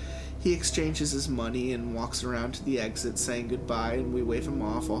agree. He exchanges his money and walks around to the exit saying goodbye, and we wave him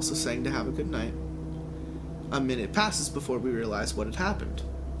off, also saying to have a good night. A minute passes before we realize what had happened.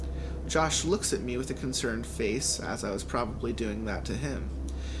 Josh looks at me with a concerned face, as I was probably doing that to him.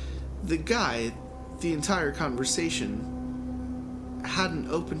 The guy, the entire conversation, hadn't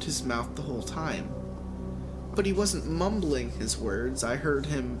opened his mouth the whole time. But he wasn't mumbling his words. I heard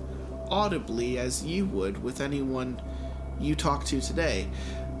him audibly, as you would with anyone you talk to today.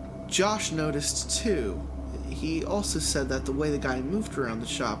 Josh noticed too. He also said that the way the guy moved around the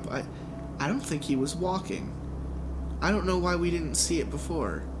shop, I don't think he was walking. I don't know why we didn't see it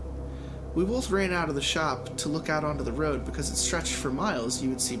before. We both ran out of the shop to look out onto the road because it stretched for miles. You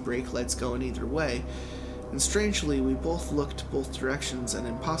would see brake lights going either way. And strangely, we both looked both directions, and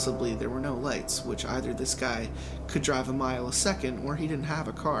impossibly there were no lights, which either this guy could drive a mile a second or he didn't have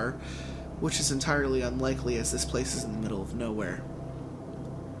a car, which is entirely unlikely as this place is in the middle of nowhere.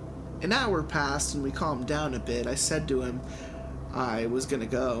 An hour passed and we calmed down a bit. I said to him I was gonna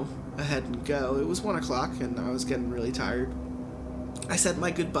go ahead and go. It was 1 o'clock and I was getting really tired. I said my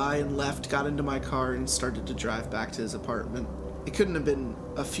goodbye and left, got into my car, and started to drive back to his apartment. It couldn't have been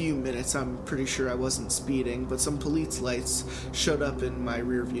a few minutes, I'm pretty sure I wasn't speeding, but some police lights showed up in my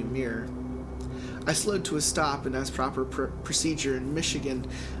rearview mirror. I slowed to a stop, and as proper procedure in Michigan,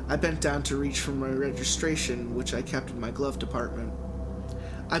 I bent down to reach for my registration, which I kept in my glove compartment.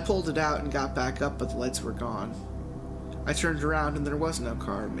 I pulled it out and got back up, but the lights were gone. I turned around and there was no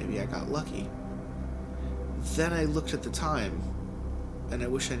car. Maybe I got lucky. Then I looked at the time, and I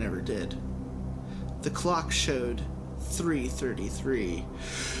wish I never did. The clock showed 3:33.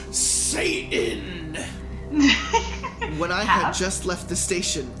 Satan! When I had just left the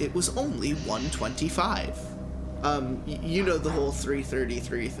station, it was only 1:25. You know the whole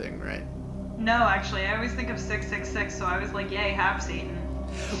 3:33 thing, right? No, actually, I always think of 666, so I was like, yay, have Satan.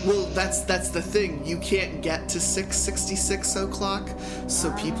 Well, that's the thing. You can't get to 6:66 o'clock,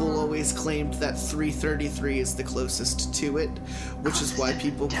 so people always claimed that 3:33 is the closest to it, which is why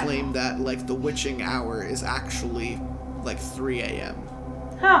people claim that, like, the witching hour is actually, like, 3 a.m.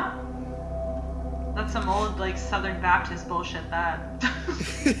 Huh. That's some old, like, Southern Baptist bullshit, that.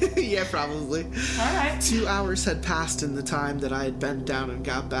 Yeah, probably. Alright. 2 hours had passed in the time that I had bent down and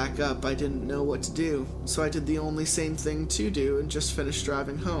got back up. I didn't know what to do, so I did the only sane thing to do and just finished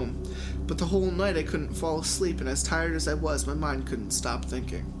driving home. But the whole night I couldn't fall asleep, and as tired as I was, my mind couldn't stop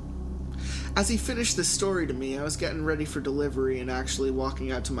thinking. As he finished this story to me, I was getting ready for delivery and actually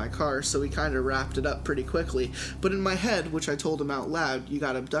walking out to my car, so he kind of wrapped it up pretty quickly. But in my head, which I told him out loud, "You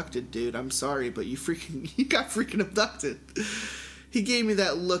got abducted, dude. I'm sorry, but you got freaking abducted." He gave me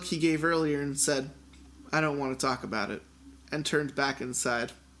that look he gave earlier and said, "I don't want to talk about it," and turned back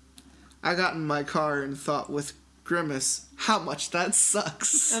inside. I got in my car and thought with grimace, how much that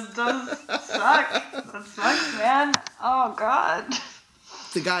sucks. It does suck. That sucks, man. Oh, God.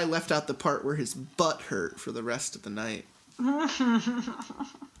 The guy left out the part where his butt hurt for the rest of the night.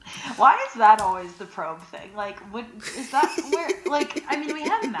 Why is that always the probe thing? Like, is that where, like, I mean, we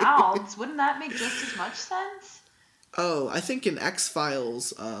have mouths. Wouldn't that make just as much sense? Oh, I think in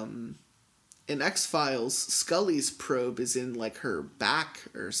X-Files, Scully's probe is in, like, her back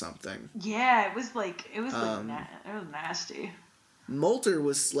or something. Yeah, it was nasty. Mulder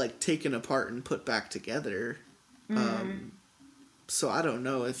was, like, taken apart and put back together. So I don't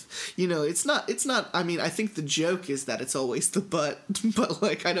know if, it's not, I mean, I think the joke is that it's always the butt, but,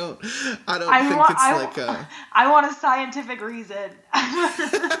 like, I don't think I want a scientific reason.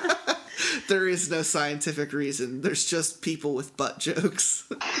 There is no scientific reason. There's just people with butt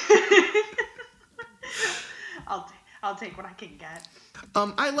jokes. I'll take what I can get.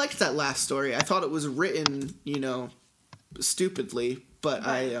 I liked that last story. I thought it was written, stupidly, but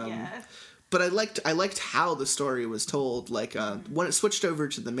But I liked how the story was told. Like when it switched over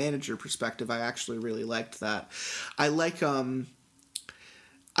to the manager perspective, I actually really liked that. I like the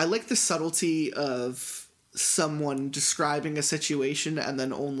subtlety of someone describing a situation and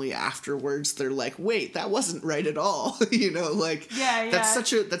then only afterwards they're like, wait, that wasn't right at all. That's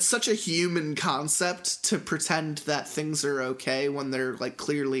such a human concept to pretend that things are okay when they're like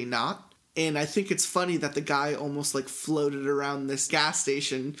clearly not. And I think it's funny that the guy almost, like, floated around this gas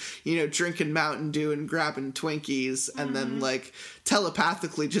station, drinking Mountain Dew and grabbing Twinkies, and then, like,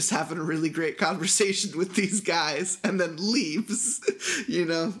 telepathically just having a really great conversation with these guys, and then leaves.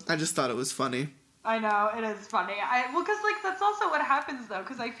 I just thought it was funny. I know, it is funny. Because, like, that's also what happens, though,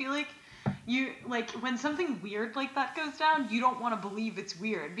 because I feel like when something weird like that goes down, you don't want to believe it's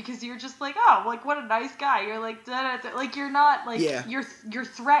weird because you're just like, oh, like, what a nice guy. You're like, like, you're not, like, your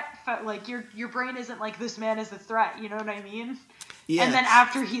threat, like, your brain isn't like, this man is a threat, you know what I mean? Yeah. And then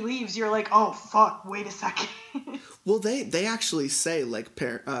after he leaves, you're like, oh, fuck, wait a second. Well, they actually say, like,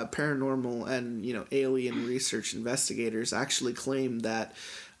 paranormal and, alien research investigators actually claim that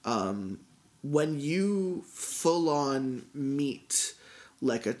when you full-on meet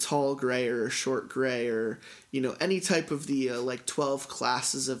like a tall gray or a short gray or, any type of the, 12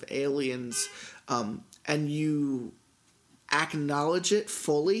 classes of aliens, and you acknowledge it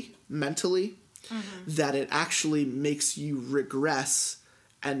fully, mentally, that it actually makes you regress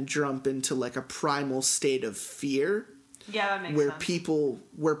and jump into, like, a primal state of fear. Yeah, that makes sense.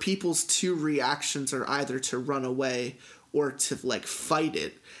 Where people's two reactions are either to run away or to, like, fight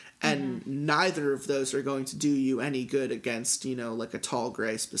it. And neither of those are going to do you any good against, like a tall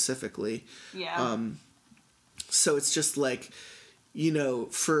gray specifically. Yeah. So it's just like,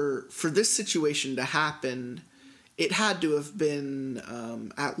 for this situation to happen, it had to have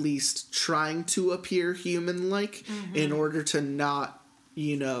been at least trying to appear human-like in order to not,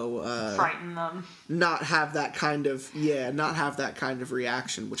 frighten them. Not have that kind of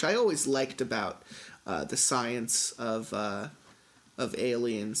reaction, which I always liked about the science of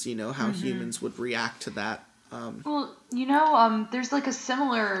aliens, how humans would react to that. Well, there's like a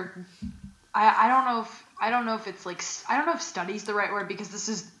similar, I don't know if it's like, I don't know if study's the right word because this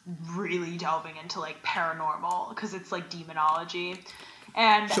is really delving into like paranormal because it's like demonology.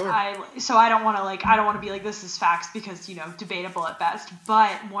 And sure. I don't want to be like, this is facts because, debatable at best.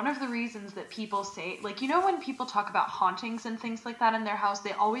 But one of the reasons that people say, like, when people talk about hauntings and things like that in their house,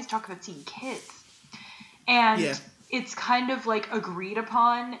 they always talk about seeing kids. And it's kind of like agreed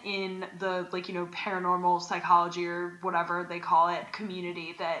upon in the paranormal psychology or whatever they call it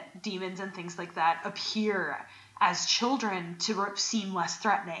community that demons and things like that appear as children to seem less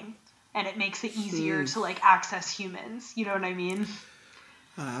threatening, and it makes it easier to like access humans. You know what I mean?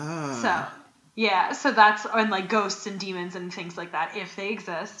 So that's, and like ghosts and demons and things like that, if they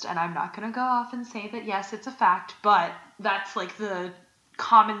exist. And I'm not gonna go off and say that yes, it's a fact, but that's like the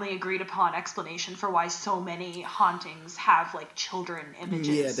commonly agreed upon explanation for why so many hauntings have like children images.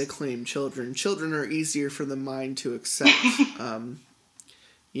 Yeah, they claim children. Children are easier for the mind to accept.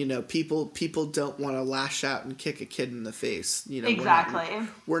 People don't want to lash out and kick a kid in the face. Exactly.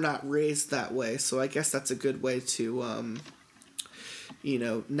 We're not raised that way, so I guess that's a good way to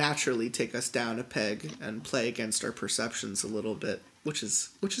naturally take us down a peg and play against our perceptions a little bit, which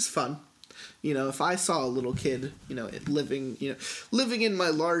is fun. If I saw a little kid, living in my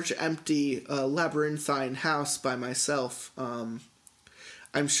large, empty, labyrinthine house by myself,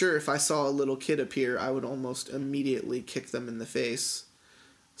 I'm sure if I saw a little kid appear, I would almost immediately kick them in the face.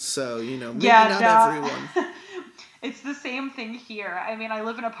 So, maybe not everyone. It's the same thing here. I mean, I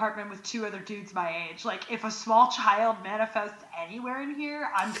live in an apartment with 2 other dudes my age. Like, if a small child manifests anywhere in here,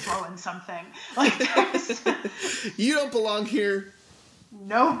 I'm throwing something. Like, there's... You don't belong here.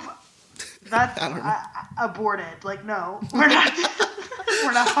 Nope. That's aborted. Like, no. We're not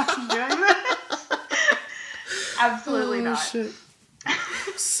fucking doing this. Absolutely not. Shit.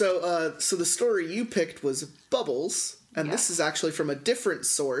 So the story you picked was Bubbles. And This is actually from a different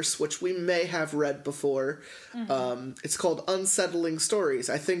source, which we may have read before. Mm-hmm. It's called Unsettling Stories.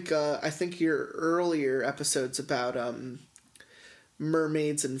 I think your earlier episodes about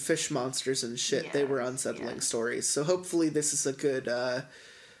mermaids and fish monsters and shit, they were unsettling stories. So hopefully this is a good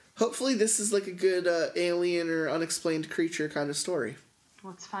alien or unexplained creature kind of story.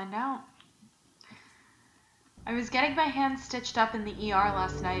 Let's find out. I was getting my hands stitched up in the ER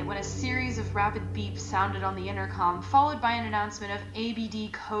last night when a series of rapid beeps sounded on the intercom, followed by an announcement of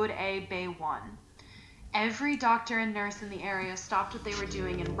ABD Code A Bay 1. Every doctor and nurse in the area stopped what they were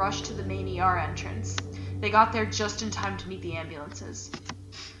doing and rushed to the main ER entrance. They got there just in time to meet the ambulances.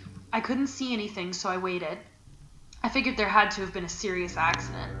 I couldn't see anything, so I waited. I figured there had to have been a serious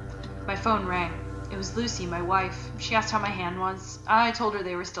accident. My phone rang. It was Lucy, my wife. She asked how my hand was. I told her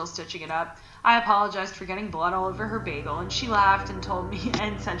they were still stitching it up. I apologized for getting blood all over her bagel, and she laughed and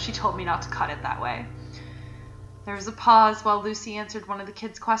said she told me not to cut it that way. There was a pause while Lucy answered one of the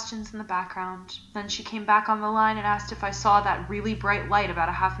kids' questions in the background. Then she came back on the line and asked if I saw that really bright light about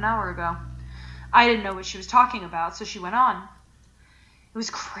a half an hour ago. I didn't know what she was talking about, so she went on. It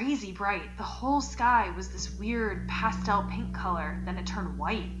was crazy bright. The whole sky was this weird pastel pink color. Then it turned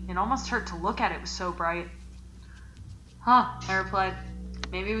white. It almost hurt to look at. It was so bright. Huh, I replied.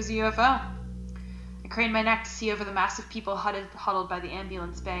 Maybe it was a UFO. I craned my neck to see over the mass of people huddled by the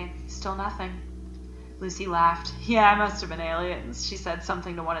ambulance bay. Still nothing. Lucy laughed. Yeah, it must have been aliens. She said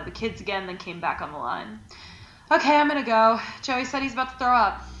something to one of the kids again, then came back on the line. Okay, I'm gonna go. Joey said he's about to throw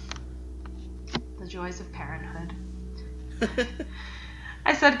up. The joys of parenthood.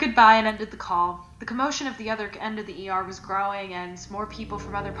 I said goodbye and ended the call. The commotion of the other end of the ER was growing, and more people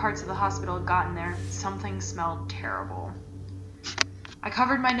from other parts of the hospital had gotten there. Something smelled terrible. I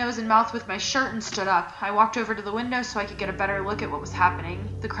covered my nose and mouth with my shirt and stood up. I walked over to the window so I could get a better look at what was happening.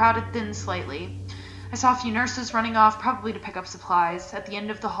 The crowd had thinned slightly. I saw a few nurses running off, probably to pick up supplies. At the end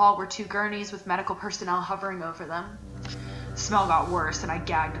of the hall were 2 gurneys with medical personnel hovering over them. The smell got worse, and I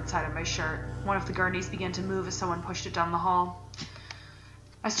gagged inside of my shirt. One of the gurneys began to move as someone pushed it down the hall.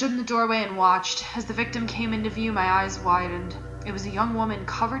 I stood in the doorway and watched. As the victim came into view, my eyes widened. It was a young woman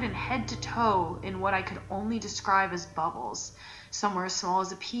covered in head to toe in what I could only describe as bubbles. Some were as small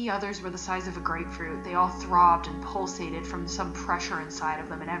as a pea, others were the size of a grapefruit. They all throbbed and pulsated from some pressure inside of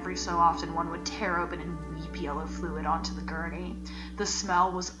them, and every so often one would tear open and weep yellow fluid onto the gurney. The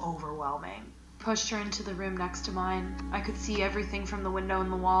smell was overwhelming. Pushed her into the room next to mine. I could see everything from the window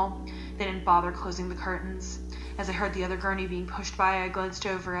and the wall. They didn't bother closing the curtains. As I heard the other gurney being pushed by, I glanced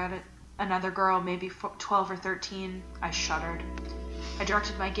over at it. Another girl, maybe 12 or 13. I shuddered. I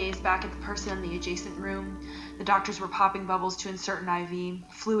directed my gaze back at the person in the adjacent room. The doctors were popping bubbles to insert an IV.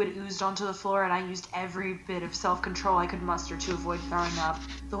 Fluid oozed onto the floor, and I used every bit of self-control I could muster to avoid throwing up.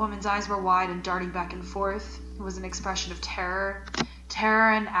 The woman's eyes were wide and darting back and forth. It was an expression of terror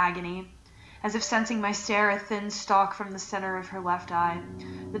and agony. As if sensing my stare, a thin stalk from the center of her left eye.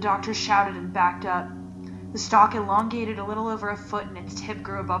 The doctors shouted and backed up. The stalk elongated a little over a foot, and its tip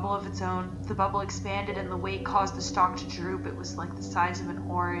grew a bubble of its own. The bubble expanded, and the weight caused the stalk to droop. It was like the size of an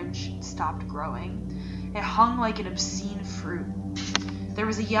orange. It stopped growing. It hung like an obscene fruit. There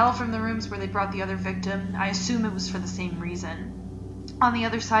was a yell from the rooms where they brought the other victim. I assume it was for the same reason. On the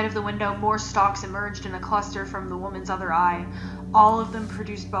other side of the window, more stalks emerged in a cluster from the woman's other eye. All of them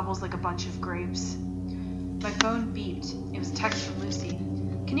produced bubbles like a bunch of grapes. My phone beeped. It was a text from Lucy.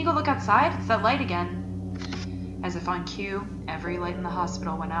 Can you go look outside? It's that light again. As if on cue, every light in the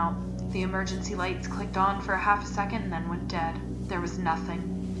hospital went out. The emergency lights clicked on for a half a second and then went dead. There was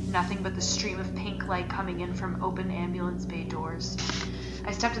nothing. Nothing but the stream of pink light coming in from open ambulance bay doors.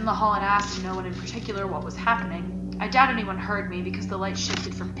 I stepped in the hall and asked no one in particular what was happening. I doubt anyone heard me because the light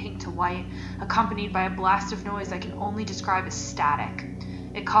shifted from pink to white, accompanied by a blast of noise I can only describe as static.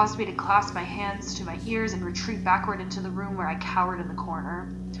 It caused me to clasp my hands to my ears and retreat backward into the room where I cowered in the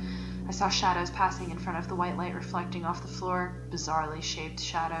corner. I saw shadows passing in front of the white light reflecting off the floor, bizarrely shaped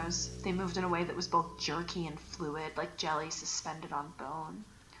shadows. They moved in a way that was both jerky and fluid, like jelly suspended on bone.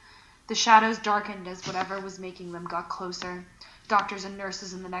 The shadows darkened as whatever was making them got closer. Doctors and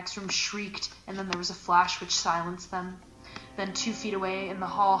nurses in the next room shrieked, and then there was a flash which silenced them. Then 2 feet away in the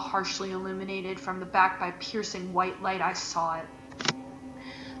hall, harshly illuminated from the back by piercing white light, I saw it.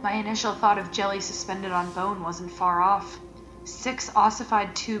 My initial thought of jelly suspended on bone wasn't far off. 6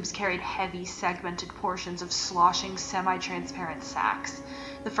 ossified tubes carried heavy, segmented portions of sloshing, semi-transparent sacs.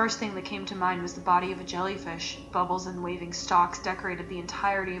 The first thing that came to mind was the body of a jellyfish. Bubbles and waving stalks decorated the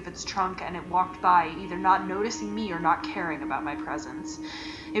entirety of its trunk, and it walked by, either not noticing me or not caring about my presence.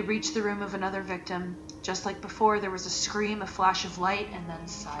 It reached the room of another victim. Just like before, there was a scream, a flash of light, and then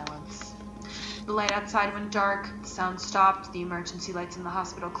silence. The light outside went dark, the sound stopped, the emergency lights in the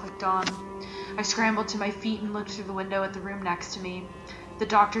hospital clicked on. I scrambled to my feet and looked through the window at the room next to me. The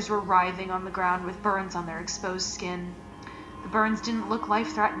doctors were writhing on the ground with burns on their exposed skin. The burns didn't look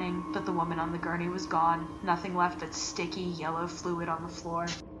life-threatening, but the woman on the gurney was gone, nothing left but sticky yellow fluid on the floor.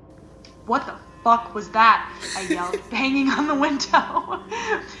 What the fuck was that? I yelled, banging on the window.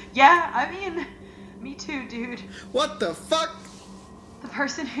 Yeah, I mean, me too, dude. What the fuck? The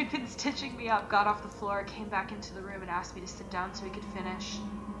person who'd been stitching me up got off the floor, came back into the room, and asked me to sit down so he could finish.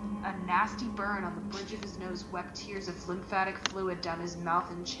 A nasty burn on the bridge of his nose wept tears of lymphatic fluid down his mouth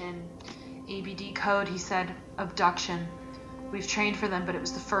and chin. ABD code, he said. Abduction. We've trained for them, but it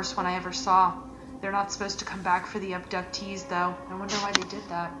was the first one I ever saw. They're not supposed to come back for the abductees, though. I wonder why they did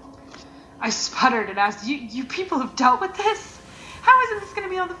that. I sputtered and asked, You people have dealt with this? How isn't this going to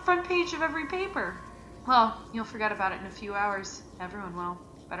be on the front page of every paper? Well, you'll forget about it in a few hours. Everyone will.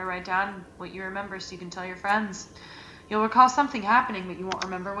 Better write down what you remember so you can tell your friends. You'll recall something happening, but you won't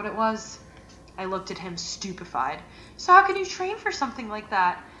remember what it was. I looked at him, stupefied. So how can you train for something like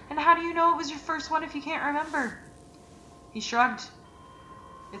that? And how do you know it was your first one if you can't remember? He shrugged.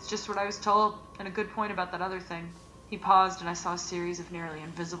 It's just what I was told, and a good point about that other thing. He paused, and I saw a series of nearly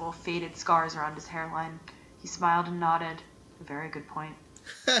invisible, faded scars around his hairline. He smiled and nodded. A very good point.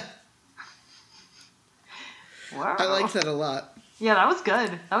 Wow. I like that a lot. Yeah, that was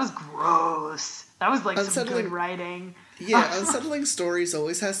good. That was gross. That was like some good writing. Yeah, Unsettling Stories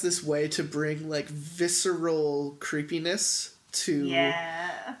always has this way to bring like visceral creepiness to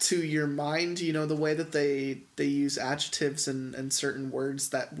your mind. You know, the way that they use adjectives and certain words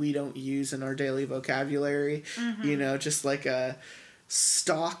that we don't use in our daily vocabulary. Mm-hmm. You know, just like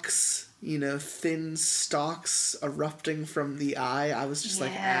stalks, you know, thin stalks erupting from the eye. I was just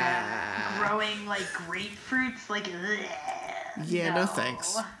like, growing like grapefruits, like, ugh. Yeah, no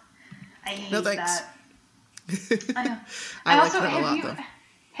thanks. I hate no thanks. that. I also, like that a lot, though.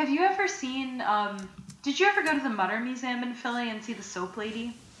 Have you ever seen, did you ever go to the Mutter Museum in Philly and see the soap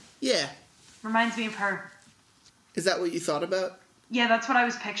lady? Yeah. Reminds me of her. Is that what you thought about? Yeah, that's what I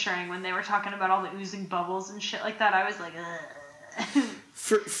was picturing when they were talking about all the oozing bubbles and shit like that. I was like, ugh.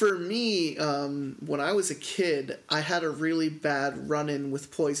 For me, when I was a kid, I had a really bad run-in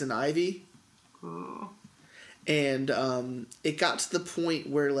with poison ivy. Ooh. And it got to the point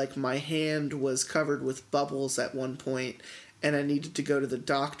where like my hand was covered with bubbles at one point, and I needed to go to the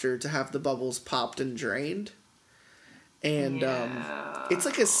doctor to have the bubbles popped and drained. And it's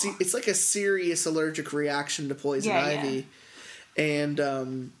like a serious allergic reaction to poison ivy. Yeah.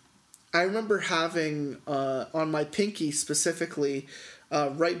 And I remember having on my pinky specifically,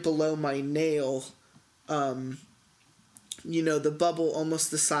 right below my nail, you know, the bubble almost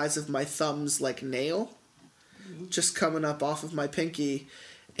the size of my thumb's like nail, just coming up off of my pinky.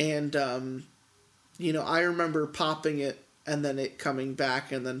 And you know, I remember popping it and then it coming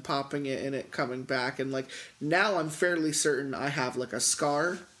back and then popping it and it coming back, and like now I'm fairly certain I have like a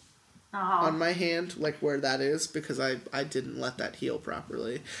scar on my hand, like where that is, because I didn't let that heal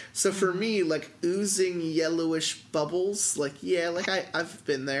properly. So for me, like oozing yellowish bubbles, like yeah, like I've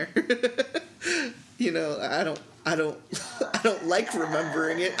been there. You know, I don't like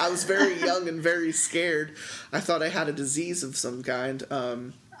remembering it. I was very young and very scared. I thought I had a disease of some kind.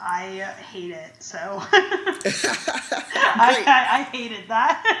 I hate it, so I hated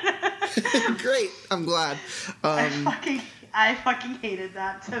that. Great, I'm glad. I fucking hated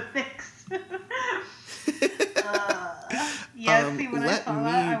that, so thanks. Yeah, see, when I saw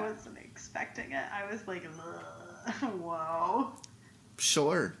that, I wasn't expecting it. I was like, whoa.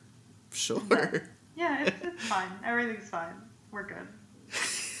 Sure. Yeah, it's fine. Everything's fine. We're good.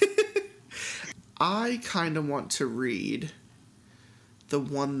 I kind of want to read the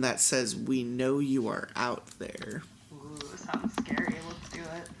one that says, "We know you are out there." Ooh, sounds scary. Let's do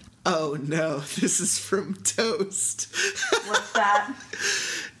it. Oh no, this is from Toast. What's that?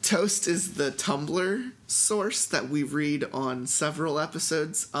 Toast is the Tumblr source that we read on several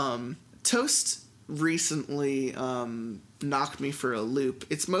episodes. Toast recently knocked me for a loop.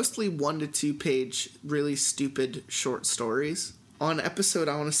 It's mostly 1 to 2 page, really stupid short stories. On episode,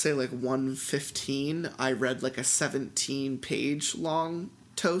 I want to say like 115, I read like a 17-page long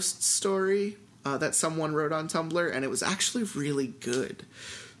Toast story that someone wrote on Tumblr, and it was actually really good.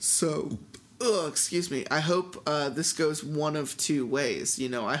 So, excuse me. I hope this goes one of two ways. You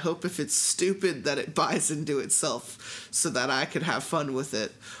know, I hope if it's stupid that it buys into itself so that I could have fun with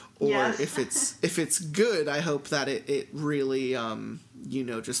it. Or Yes. if it's good, I hope that it really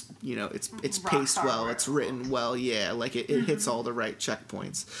it's paced well, it's written well, yeah, like it hits all the right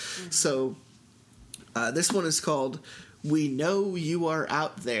checkpoints. So this one is called We Know You Are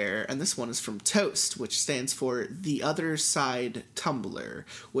Out There, and this one is from Toast, which stands for The Other Side Tumblr,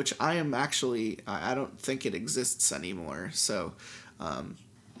 which I am actually, I don't think it exists anymore, so...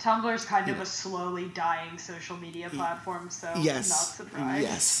 Tumblr's kind of a slowly dying social media platform, so yes, not surprised.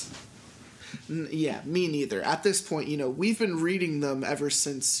 Yes. Yeah, me neither. At this point, you know, we've been reading them ever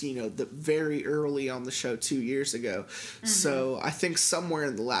since, you know, the very early on the show 2 years ago. So I think somewhere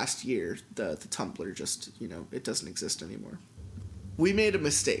in the last year, the Tumblr just, you know, it doesn't exist anymore. We made a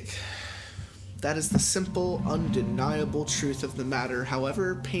mistake. That is the simple, undeniable truth of the matter,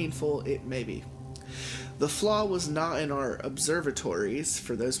 however painful it may be. The flaw was not in our observatories,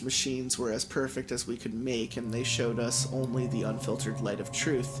 for those machines were as perfect as we could make, and they showed us only the unfiltered light of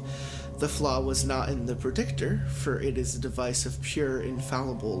truth. The flaw was not in the predictor, for it is a device of pure,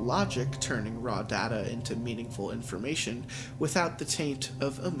 infallible logic, turning raw data into meaningful information without the taint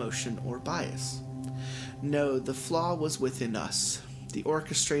of emotion or bias. No, the flaw was within us, the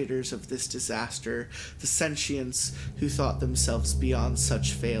orchestrators of this disaster, the sentients who thought themselves beyond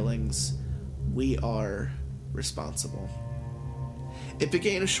such failings. We are responsible. It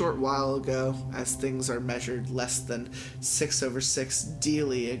began a short while ago, as things are measured less than 6/6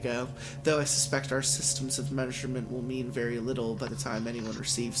 deally ago, though I suspect our systems of measurement will mean very little by the time anyone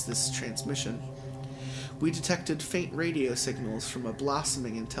receives this transmission. We detected faint radio signals from a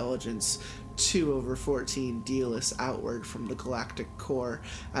blossoming intelligence 2/14 dealus outward from the galactic core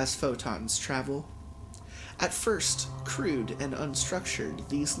as photons travel. At first, crude and unstructured,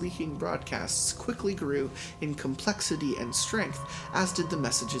 these leaking broadcasts quickly grew in complexity and strength, as did the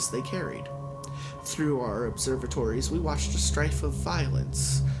messages they carried. Through our observatories, we watched a strife of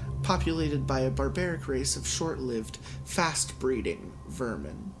violence, populated by a barbaric race of short-lived, fast-breeding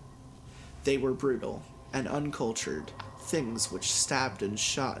vermin. They were brutal and uncultured, things which stabbed and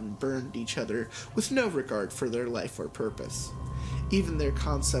shot and burned each other with no regard for their life or purpose. Even their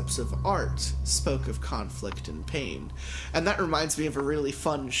concepts of art spoke of conflict and pain. And that reminds me of a really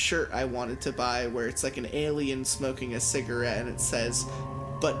fun shirt I wanted to buy where it's like an alien smoking a cigarette and it says,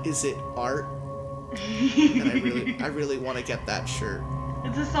 "But is it art?" And I really want to get that shirt.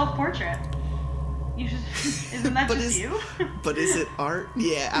 It's a self-portrait. You should, isn't that just you? But is it art?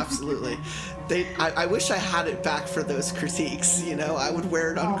 Yeah, absolutely. I wish I had it back for those critiques, you know? I would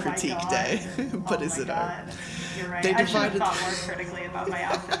wear it on critique day. But is it art? You're right. They I should have divided- thought more critically about my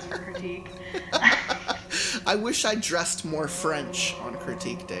outfits for critique. I wish I dressed more French on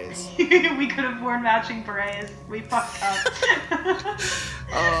critique days. We could have worn matching berets. We fucked up.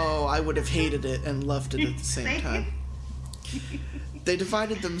 Oh, I would have hated it and loved it at the same time. They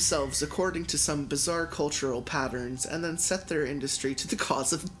divided themselves according to some bizarre cultural patterns and then set their industry to the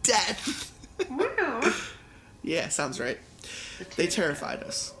cause of death. Woo! Yeah, sounds right. They terrified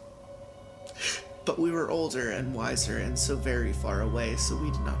us. But we were older and wiser and so very far away, so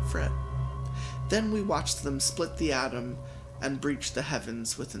we did not fret. Then we watched them split the atom and breach the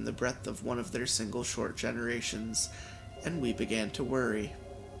heavens within the breadth of one of their single short generations, and we began to worry.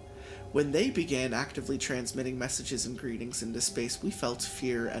 When they began actively transmitting messages and greetings into space, we felt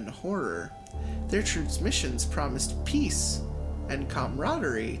fear and horror. Their transmissions promised peace and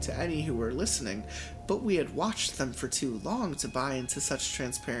camaraderie to any who were listening, but we had watched them for too long to buy into such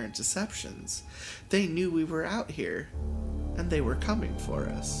transparent deceptions. They knew we were out here, and they were coming for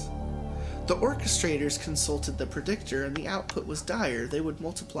us. The orchestrators consulted the predictor, and the output was dire. They would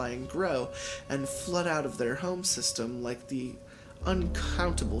multiply and grow, and flood out of their home system like the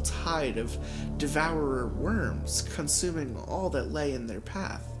uncountable tide of devourer worms, consuming all that lay in their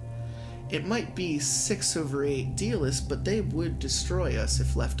path. It might be 6/8 dealus, but they would destroy us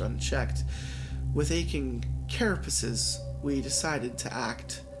if left unchecked. With aching carapaces, we decided to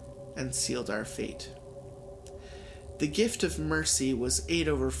act and sealed our fate. The gift of mercy was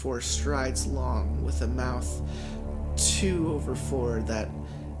 8/4 strides long, with a mouth 2/4 that,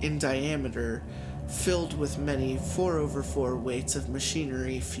 in diameter, filled with many 4/4 weights of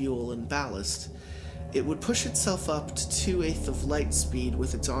machinery, fuel, and ballast. It would push itself up to 2/8 of light speed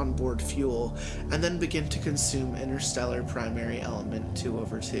with its onboard fuel, and then begin to consume interstellar primary element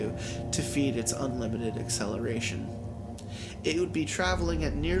 2/2 to feed its unlimited acceleration. It would be traveling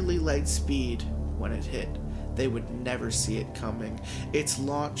at nearly light speed when it hit, they would never see it coming. Its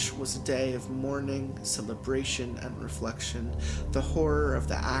launch was a day of mourning, celebration, and reflection. The horror of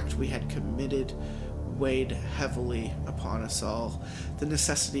the act we had committed weighed heavily upon us all. The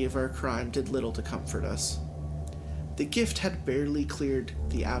necessity of our crime did little to comfort us. The gift had barely cleared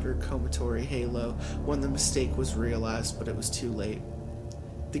the outer comatory halo when the mistake was realized, but it was too late.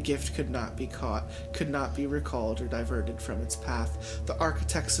 The gift could not be caught, could not be recalled or diverted from its path. The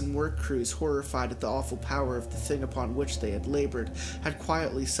architects and work crews, horrified at the awful power of the thing upon which they had labored, had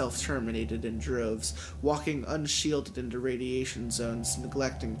quietly self-terminated in droves, walking unshielded into radiation zones,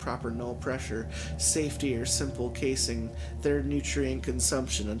 neglecting proper null pressure, safety, or simple casing their nutrient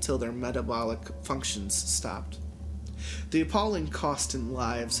consumption until their metabolic functions stopped. The appalling cost in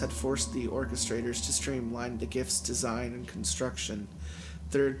lives had forced the orchestrators to streamline the gift's design and construction.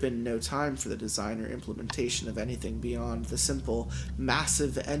 There had been no time for the design or implementation of anything beyond the simple,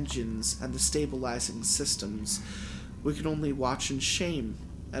 massive engines and the stabilizing systems. We could only watch in shame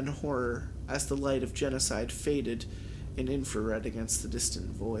and horror as the light of genocide faded in infrared against the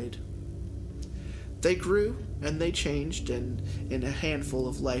distant void. They grew and they changed, and in a handful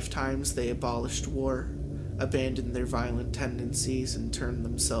of lifetimes they abolished war, abandoned their violent tendencies, and turned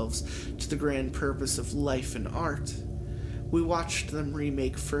themselves to the grand purpose of life and art. We watched them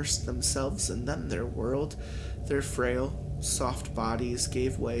remake first themselves and then their world. Their frail, soft bodies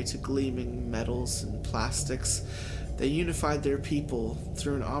gave way to gleaming metals and plastics. They unified their people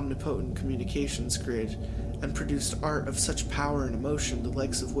through an omnipotent communications grid and produced art of such power and emotion the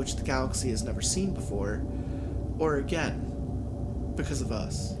likes of which the galaxy has never seen before, or again, because of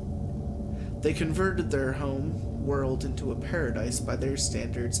us. They converted their home world into a paradise by their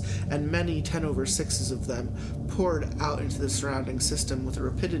standards, and many 10/6 of them poured out into the surrounding system with a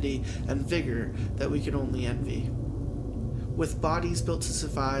rapidity and vigor that we could only envy. With bodies built to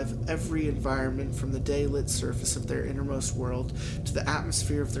survive every environment from the day-lit surface of their innermost world to the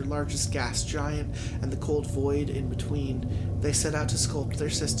atmosphere of their largest gas giant and the cold void in between, they set out to sculpt their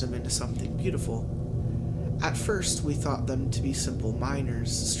system into something beautiful. At first, we thought them to be simple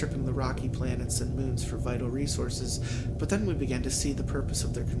miners, stripping the rocky planets and moons for vital resources, but then we began to see the purpose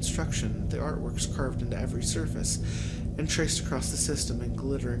of their construction, the artworks carved into every surface, and traced across the system in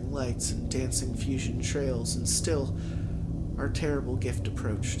glittering lights and dancing fusion trails, and still, our terrible gift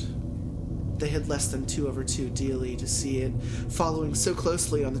approached. They had less than 2/2 DLE to see it, following so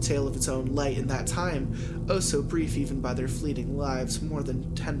closely on the tail of its own light in that time, oh so brief even by their fleeting lives, more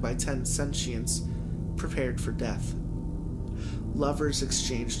than 10/10 sentience, prepared for death. Lovers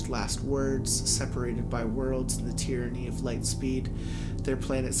exchanged last words, separated by worlds in the tyranny of light speed. Their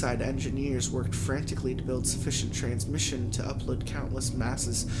planet-side engineers worked frantically to build sufficient transmission to upload countless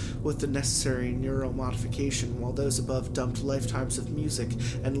masses with the necessary neural modification, while those above dumped lifetimes of music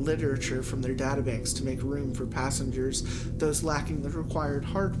and literature from their databanks to make room for passengers. Those lacking the required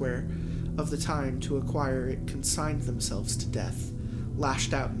hardware of the time to acquire it consigned themselves to death,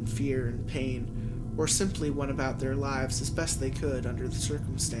 lashed out in fear and pain, or simply went about their lives as best they could under the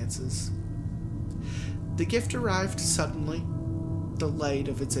circumstances. The gift arrived suddenly, the light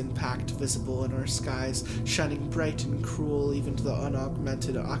of its impact visible in our skies, shining bright and cruel even to the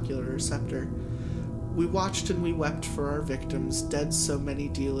unaugmented ocular receptor. We watched and we wept for our victims, dead so many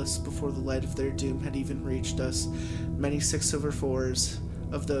dealists before the light of their doom had even reached us. Many 6/4s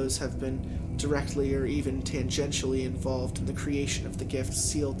of those have been directly or even tangentially involved in the creation of the gift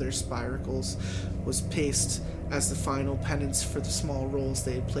sealed their spiracles, was paced as the final penance for the small roles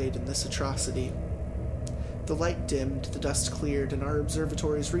they had played in this atrocity. The light dimmed, the dust cleared, and our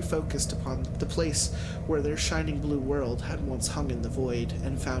observatories refocused upon the place where their shining blue world had once hung in the void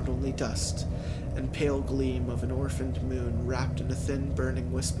and found only dust and pale gleam of an orphaned moon wrapped in a thin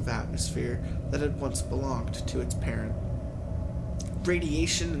burning wisp of atmosphere that had once belonged to its parent.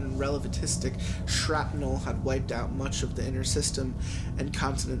 Radiation and relativistic shrapnel had wiped out much of the inner system, and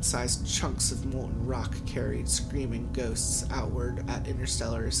continent-sized chunks of molten rock carried screaming ghosts outward at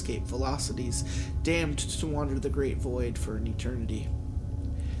interstellar escape velocities, damned to wander the great void for an eternity.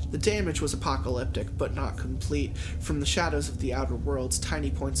 The damage was apocalyptic, but not complete. From the shadows of the outer worlds, tiny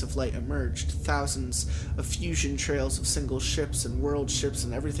points of light emerged, thousands of fusion trails of single ships and world ships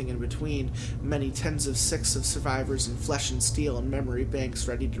and everything in between, many 10/6 of survivors in flesh and steel and memory banks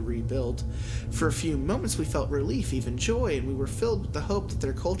ready to rebuild. For a few moments we felt relief, even joy, and we were filled with the hope that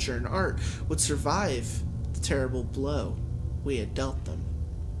their culture and art would survive the terrible blow we had dealt them.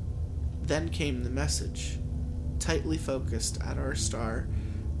 Then came the message, tightly focused at our star,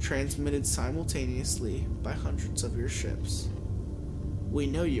 transmitted simultaneously by hundreds of your ships. We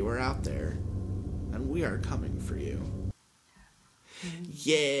know you are out there, and we are coming for you.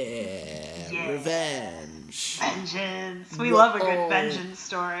 Yeah. Revenge. Vengeance. We love a good vengeance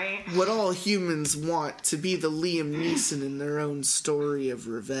story. What all humans want, to be the Liam Neeson in their own story of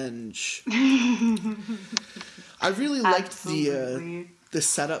revenge. I really liked the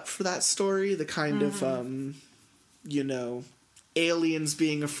setup for that story, the kind of, aliens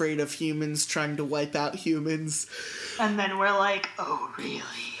being afraid of humans, trying to wipe out humans. And then we're like, oh, really?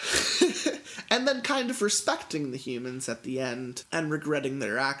 And then kind of respecting the humans at the end and regretting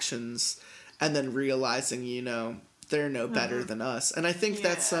their actions and then realizing, they're no better than us. And I think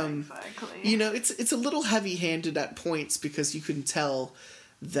that's, exactly. It's a little heavy-handed at points because you can tell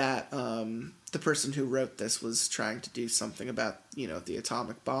that the person who wrote this was trying to do something about, the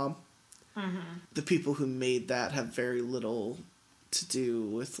atomic bomb. Mm-hmm. The people who made that have very little to do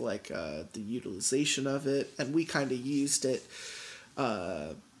with, the utilization of it. And we kind of used it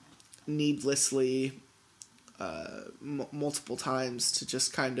needlessly multiple times to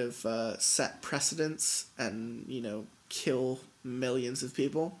just kind of set precedents and, kill millions of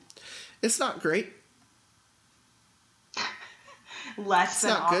people. It's not great. Less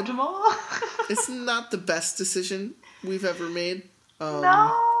than optimal. It's not the best decision we've ever made.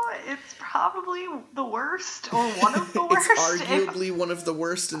 No, it's probably the worst, or one of the worst. It's arguably one of the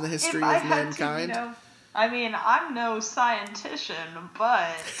worst in the history of mankind. I'm no scientician,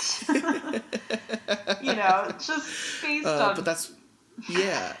 but just based on. But that's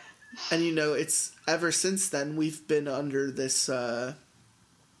and it's ever since then we've been under this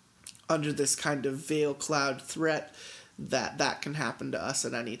kind of veil cloud threat that can happen to us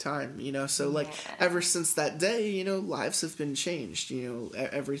at any time, so ever since that day, lives have been changed,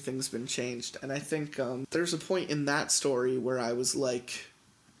 everything's been changed. And I think there's a point in that story where I was like,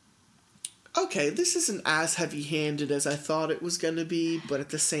 okay, this isn't as heavy-handed as I thought it was going to be, but at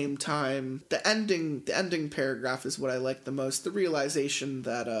the same time, the ending paragraph is what I like the most. The realization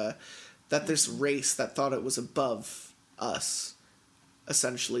that this race that thought it was above us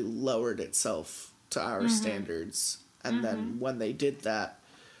essentially lowered itself to our standards. And then when they did that,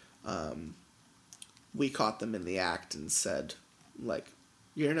 we caught them in the act and said,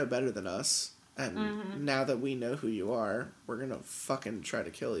 you're no better than us. And now that we know who you are, we're going to fucking try to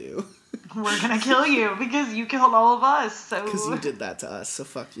kill you. We're going to kill you because you killed all of us. Because you did that to us, so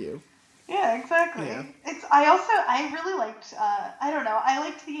fuck you. Yeah, exactly. Yeah. I really liked, I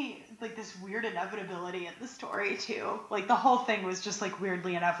liked this weird inevitability in the story too. The whole thing was just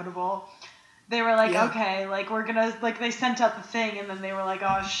weirdly inevitable. They were okay, we're gonna, they sent out the thing, and then they were like,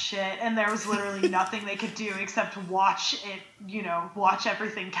 oh shit, and there was literally nothing they could do except watch it, watch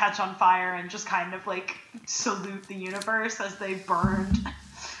everything catch on fire and just kind of, salute the universe as they burned.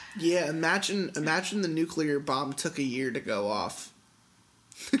 Yeah, imagine the nuclear bomb took a year to go off.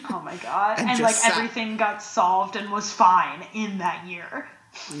 Oh my god. and everything got solved and was fine in that year.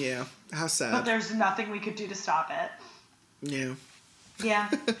 Yeah, how sad. But there's nothing we could do to stop it. Yeah.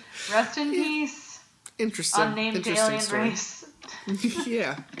 Yeah. Rest in peace. Interesting. Unnamed alien story. race.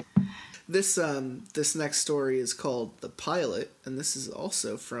 Yeah. This next story is called The Pilot, and this is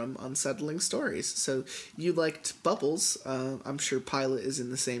also from Unsettling Stories. So you liked Bubbles. I'm sure Pilot is in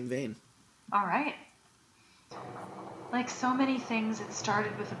the same vein. All right. Like so many things, it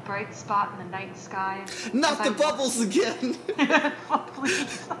started with a bright spot in the night sky. Not the bubbles again! Oh,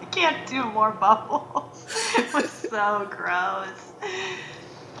 please, I can't do more bubbles. It was so gross.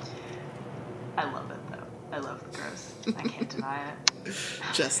 I love it, though. I love the gross. I can't deny it.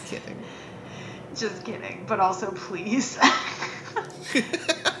 Just kidding. Just kidding, but also please.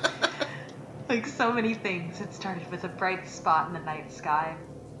 Like so many things, it started with a bright spot in the night sky.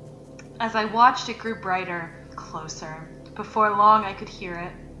 As I watched, it grew brighter, closer. Before long, I could hear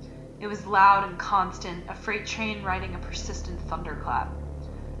it. It was loud and constant, a freight train riding a persistent thunderclap.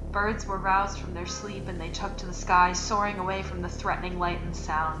 Birds were roused from their sleep, and they took to the sky, soaring away from the threatening light and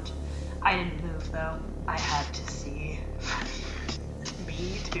sound. I didn't move, though. I had to see.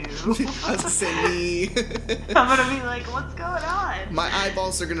 Me too. I was to say me. I'm gonna be like, what's going on? My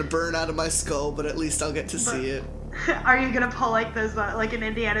eyeballs are gonna burn out of my skull, but at least I'll get to see it. Are you gonna pull like those, like in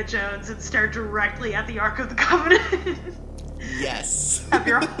Indiana Jones, and stare directly at the Ark of the Covenant? Yes. Have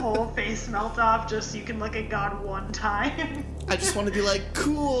your whole face melt off just so you can look at God one time. I just want to be like,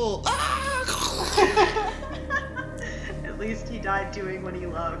 cool. Ah! At least he died doing what he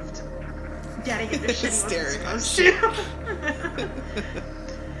loved. Getting into shit he Staring wasn't supposed to.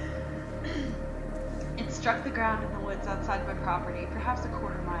 It struck the ground in the woods outside my property, perhaps a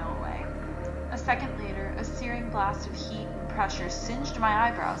quarter-mile away. A second later, a searing blast of heat and pressure singed my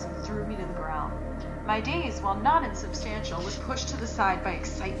eyebrows and threw me to the ground. My daze, while not insubstantial, was pushed to the side by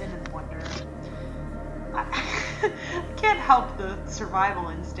excitement and wonder. can't help the survival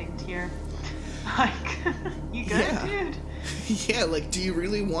instinct here. Like, you good, Yeah. dude? Yeah, like, do you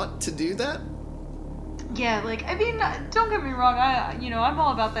really want to do that? Yeah, like, I mean, don't get me wrong, I'm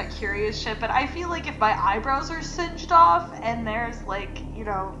all about that curious shit, but I feel like if my eyebrows are singed off and there's, like,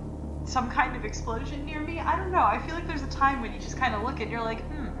 some kind of explosion near me, I don't know, I feel like there's a time when you just kind of look and you're like,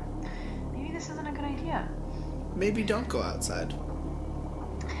 maybe this isn't a good idea. Maybe don't go outside.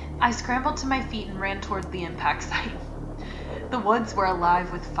 I scrambled to my feet and ran toward the impact site. The woods were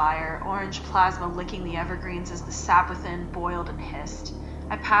alive with fire, orange plasma licking the evergreens as the sap within boiled and hissed.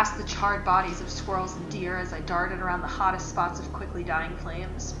 I passed the charred bodies of squirrels and deer as I darted around the hottest spots of quickly dying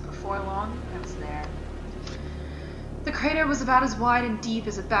flames. Before long, I was there. The crater was about as wide and deep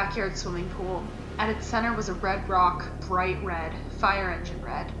as a backyard swimming pool. At its center was a red rock, bright red, fire engine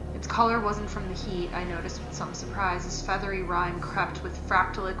red. Its color wasn't from the heat, I noticed with some surprise, as feathery rime crept with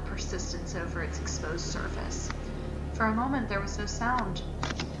fractalic persistence over its exposed surface. For a moment, there was no sound.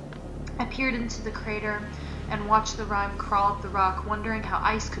 I peered into the crater and watched the rime crawl up the rock, wondering how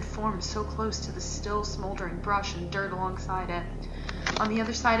ice could form so close to the still smoldering brush and dirt alongside it. On the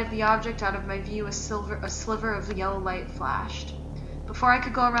other side of the object, out of my view, a sliver of yellow light flashed. Before I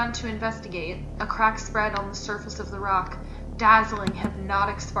could go around to investigate, a crack spread on the surface of the rock. Dazzling,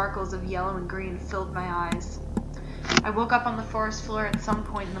 hypnotic sparkles of yellow and green filled my eyes. I woke up on the forest floor at some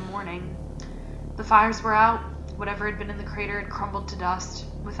point in the morning. The fires were out. Whatever had been in the crater had crumbled to dust.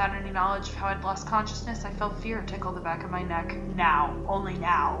 Without any knowledge of how I'd lost consciousness, I felt fear tickle the back of my neck. Now, only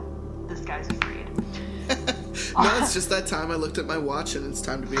now, this guy's afraid. No, it's just that time I looked at my watch and it's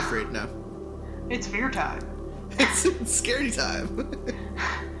time to be afraid now. It's fear time. It's scary time.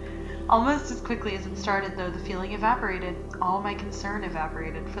 Almost as quickly as it started, though, the feeling evaporated. All my concern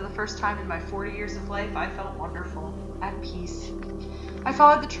evaporated. For the first time in my 40 years of life, I felt wonderful, at peace. I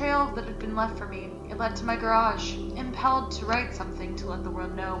followed the trail that had been left for me. It led to my garage. Impelled to write something to let the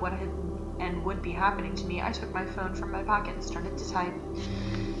world know what had and would be happening to me, I took my phone from my pocket and started to type.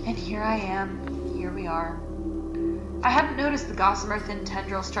 And here I am. Here we are. I hadn't noticed the gossamer thin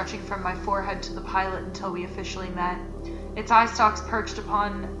tendril stretching from my forehead to the pilot until we officially met. Its eye stalks perked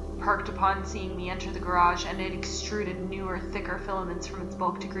upon seeing me enter the garage, and it extruded newer, thicker filaments from its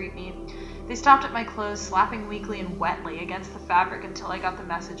bulk to greet me. They stopped at my clothes, slapping weakly and wetly against the fabric until I got the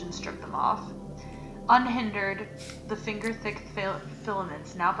message and stripped them off. Unhindered, the finger-thick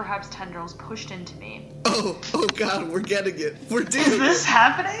filaments, now perhaps tendrils, pushed into me. Oh God, we're getting it. We're doing Is this it.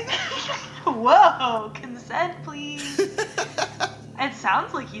 happening? Whoa, consent, please. It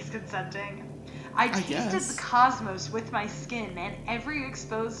sounds like he's consenting. I tasted guess. the cosmos with my skin, and every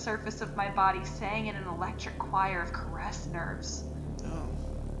exposed surface of my body sang in an electric choir of caress nerves. Oh.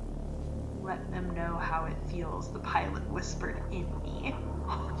 Let them know how it feels, the pilot whispered in me.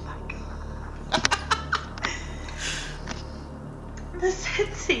 Oh my god. The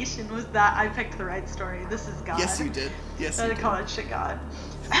sensation was that I picked the right story. This is God. Yes, you did. Yes, you I did. call it shit God.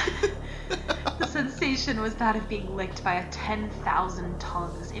 The sensation was that of being licked by 10,000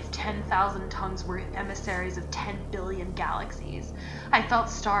 tongues, if 10,000 tongues were emissaries of 10 billion galaxies. I felt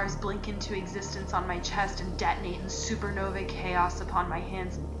stars blink into existence on my chest and detonate in supernovae chaos upon my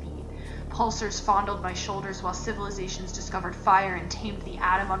hands and feet. Pulsars fondled my shoulders while civilizations discovered fire and tamed the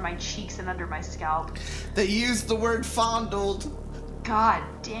atom on my cheeks and under my scalp. They used the word fondled. God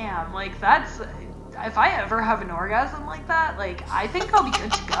damn, like that's... If I ever have an orgasm like that, like, I think I'll be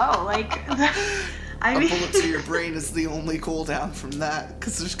good to go. Like, I mean... A bullet to your brain is the only cooldown from that,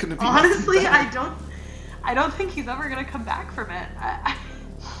 because there's gonna be honestly, nothing better. I don't think he's ever gonna come back from it.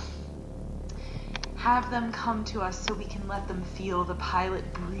 Have them come to us so we can let them feel the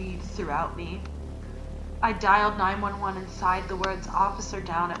pilot breathe throughout me. I dialed 911 and sighed the words "officer"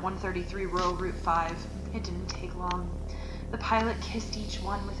 down at 133 Rural Route 5. It didn't take long. The pilot kissed each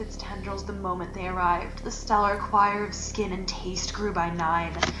one with its tendrils the moment they arrived. The stellar choir of skin and taste grew by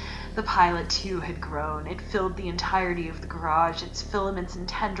 9. The pilot, too, had grown. It filled the entirety of the garage, its filaments and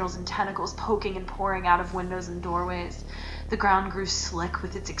tendrils and tentacles poking and pouring out of windows and doorways. The ground grew slick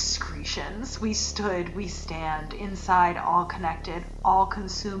with its excretions. We stood, we stand, inside, all connected, all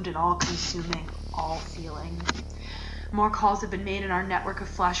consumed and all consuming, all feeling. More calls have been made and our network of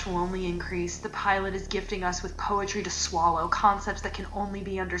flesh will only increase. The pilot is gifting us with poetry to swallow, concepts that can only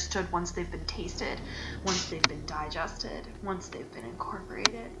be understood once they've been tasted, once they've been digested, once they've been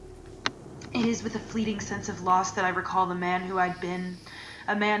incorporated. It is with a fleeting sense of loss that I recall the man who I'd been,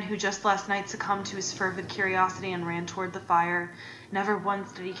 a man who just last night succumbed to his fervid curiosity and ran toward the fire. Never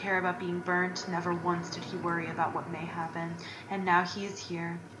once did he care about being burnt, never once did he worry about what may happen, and now he is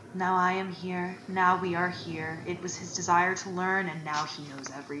here. Now I am here, now we are here. It was his desire to learn, and now he knows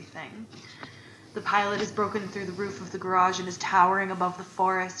everything. The pilot has broken through the roof of the garage and is towering above the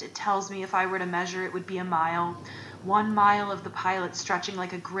forest. It tells me if I were to measure, it would be a mile. 1 mile of the pilot stretching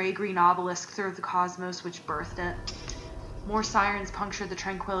like a gray-green obelisk through the cosmos which birthed it. More sirens puncture the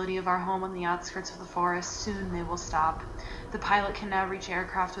tranquility of our home on the outskirts of the forest. Soon they will stop. The pilot can now reach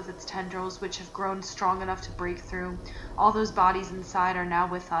aircraft with its tendrils, which have grown strong enough to break through. All those bodies inside are now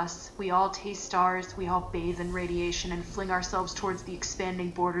with us. We all taste stars, we all bathe in radiation and fling ourselves towards the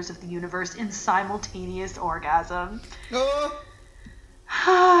expanding borders of the universe in simultaneous orgasm. The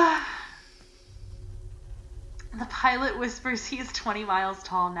pilot whispers he is 20 miles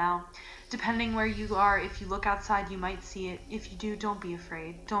tall now. Depending where you are, if you look outside, you might see it. If you do, don't be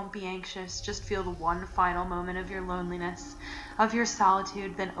afraid. Don't be anxious. Just feel the one final moment of your loneliness, of your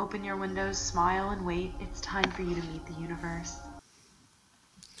solitude, then open your windows, smile, and wait. It's time for you to meet the universe.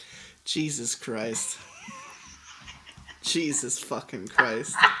 Jesus Christ. Jesus fucking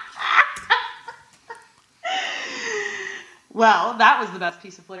Christ. Well, that was the best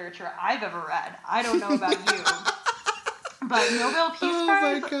piece of literature I've ever read. I don't know about you. But Nobel Peace Prize,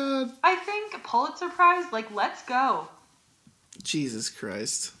 Oh my God. I think Pulitzer Prize, like, let's go. Jesus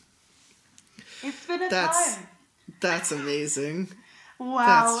Christ. It's been a time. That's amazing. Wow.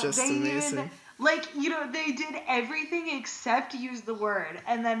 That's just amazing. Even, like, you know, they did everything except use the word.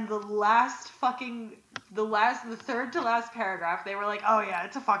 And then the third to last paragraph, they were like, oh yeah,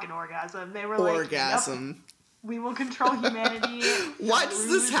 it's a fucking orgasm. They were like, orgasm. Nope, we will control humanity. Why does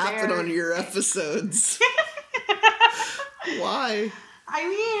this happen on your episodes? Why? I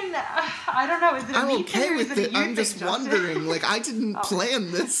mean, I don't know. Is it a I'm me okay thing or is with it a it. you I'm thing, just Justin? wondering. Like, I didn't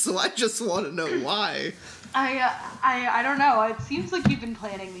plan this, so I just want to know why. I don't know. It seems like you've been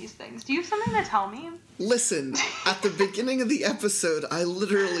planning these things. Do you have something to tell me? Listen, at the beginning of the episode, I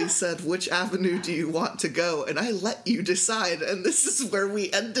literally said, which avenue do you want to go? And I let you decide, and this is where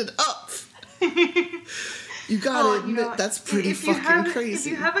we ended up. You gotta admit, you know, that's pretty fucking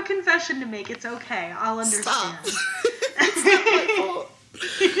crazy. If you have a confession to make, it's okay. I'll understand. Stop. It's not my fault.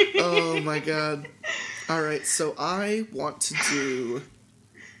 Oh my God. Alright, so I want to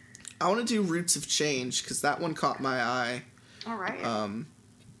do Roots of Change, because that one caught my eye. Alright.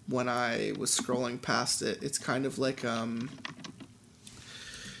 When I was scrolling past it. It's kind of like, it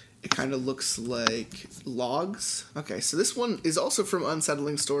kind of looks like logs. Okay, so this one is also from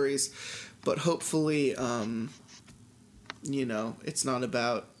Unsettling Stories, but hopefully, you know, it's not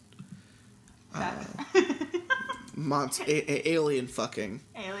about alien fucking.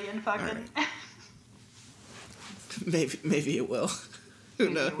 Alien fucking. Right. Maybe it will.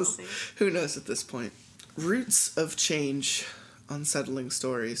 Who knows? Who knows at this point? Roots of Change, Unsettling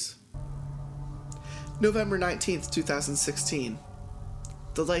Stories. November 19th, 2016.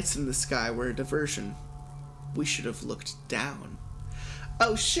 The lights in the sky were a diversion. We should have looked down.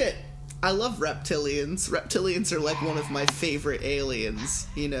 Oh shit! I love reptilians. Reptilians are like one of my favorite aliens,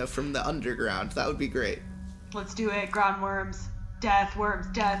 you know, from the underground. That would be great. Let's do it. Ground worms. Death worms.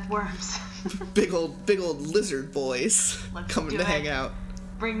 Death worms. Big old lizard boys coming to hang out.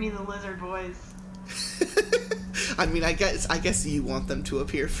 Bring me the lizard boys. I mean, I guess you want them to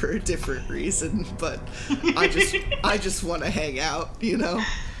appear for a different reason, but I just want to hang out, you know?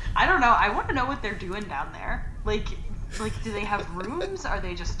 I don't know. I want to know what they're doing down there. Like, do they have rooms? Are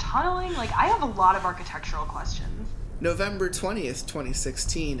they just tunneling? Like, I have a lot of architectural questions. November 20th,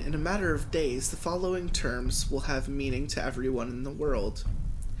 2016. In a matter of days, the following terms will have meaning to everyone in the world.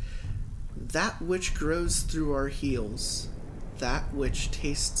 That which grows through our heels. That which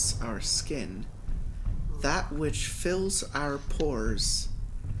tastes our skin. That which fills our pores.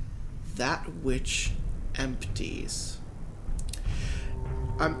 That which empties.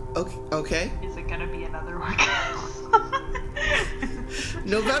 Okay. Is it gonna be another one?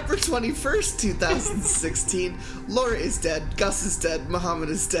 November 21st, 2016. Laura is dead, Gus is dead, Muhammad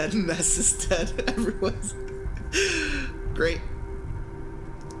is dead, Mess is dead. Everyone's great.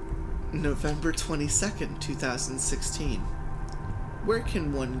 November 22nd, 2016. Where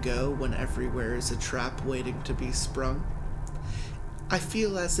can one go when everywhere is a trap waiting to be sprung? I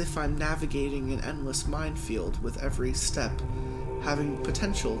feel as if I'm navigating an endless minefield with every step having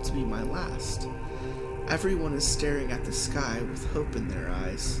potential to be my last. Everyone is staring at the sky with hope in their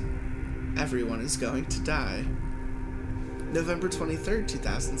eyes. Everyone is going to die. November 23rd,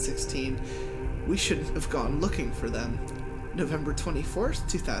 2016. We shouldn't have gone looking for them. November 24th,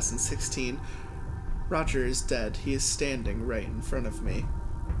 2016. Roger is dead. He is standing right in front of me.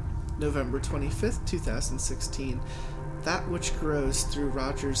 November 25th, 2016. That which grows through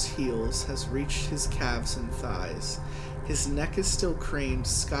Roger's heels has reached his calves and thighs. His neck is still craned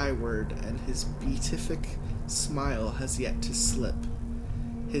skyward, and his beatific smile has yet to slip.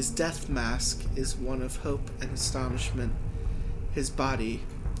 His death mask is one of hope and astonishment. His body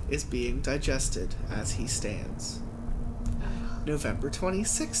is being digested as he stands. November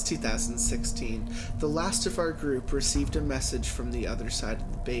 26, 2016. The last of our group received a message from the other side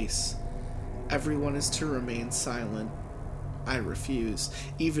of the base. Everyone is to remain silent. I refuse.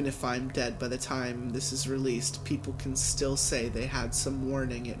 Even if I'm dead by the time this is released, people can still say they had some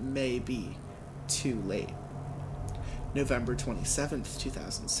warning. It may be too late. November 27th,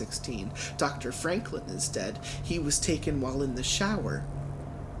 2016. Dr. Franklin is dead. He was taken while in the shower.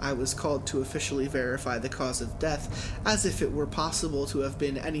 I was called to officially verify the cause of death, as if it were possible to have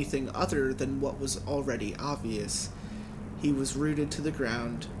been anything other than what was already obvious. He was rooted to the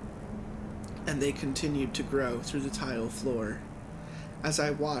ground, and they continued to grow through the tile floor. As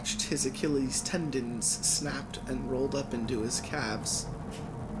I watched, his Achilles tendons snapped and rolled up into his calves,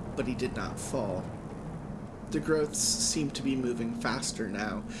 but he did not fall. The growths seem to be moving faster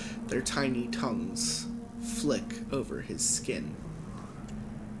now. Their tiny tongues flick over his skin.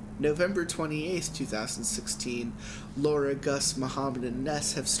 November 28th, 2016. Laura, Gus, Muhammad, and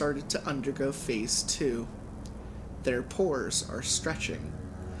Ness have started to undergo Phase 2. Their pores are stretching.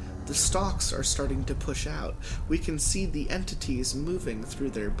 The stalks are starting to push out. We can see the entities moving through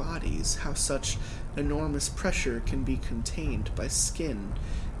their bodies. How such enormous pressure can be contained by skin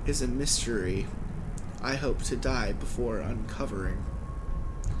is a mystery I hope to die before uncovering.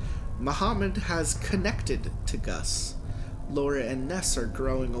 Muhammad has connected to Gus. Laura and Ness are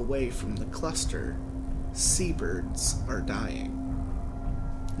growing away from the cluster. Seabirds are dying.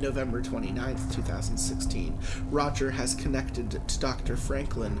 November 29th, 2016. Roger has connected to Dr.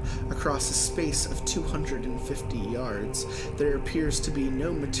 Franklin across a space of 250 yards. There appears to be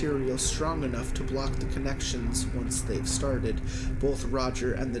no material strong enough to block the connections once they've started. Both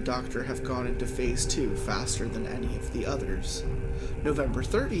Roger and the Doctor have gone into Phase 2 faster than any of the others. November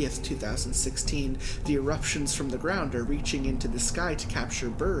 30th, 2016. The eruptions from the ground are reaching into the sky to capture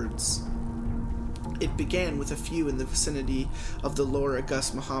birds. It began with a few in the vicinity of the Laura,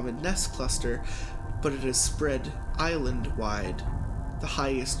 Gus, Muhammad, Ness cluster, but it has spread island-wide. The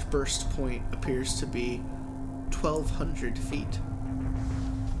highest burst point appears to be 1,200 feet.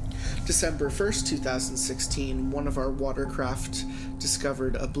 December 1st, 2016, one of our watercraft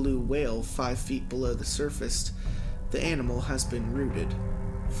discovered a blue whale 5 feet below the surface. The animal has been rooted.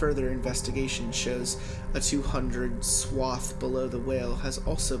 Further investigation shows a 200 swath below the whale has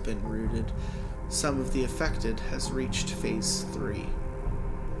also been rooted. Some of the affected has reached Phase 3.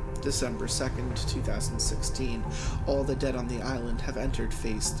 December 2nd, 2016. All the dead on the island have entered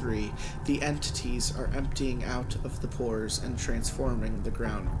Phase 3. The entities are emptying out of the pores and transforming the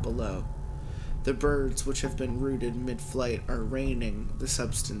ground below. The birds, which have been rooted mid-flight, are raining the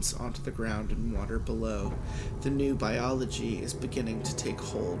substance onto the ground and water below. The new biology is beginning to take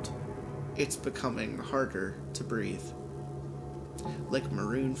hold. It's becoming harder to breathe. Like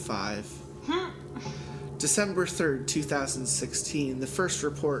Maroon 5. December 3rd, 2016, the first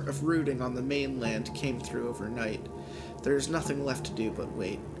report of rooting on the mainland came through overnight. There is nothing left to do but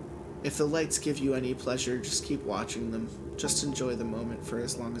wait. If the lights give you any pleasure, just keep watching them. Just enjoy the moment for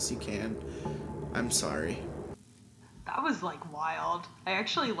as long as you can. I'm sorry. That was, wild. I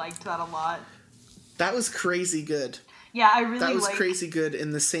actually liked that a lot. That was crazy good. Yeah, I really liked... That was crazy good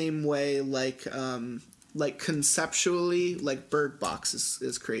in the same way, conceptually, Bird Box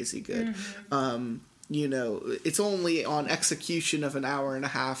is crazy good. Mm-hmm. It's only on execution of an hour and a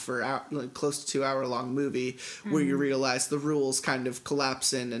half or close to 2 hour long movie where you realize the rules kind of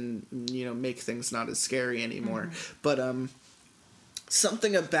collapse in and, make things not as scary anymore. Mm-hmm. But,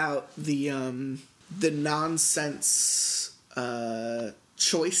 something about the nonsense,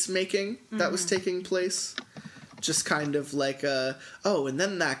 choice making that was taking place. Just kind of and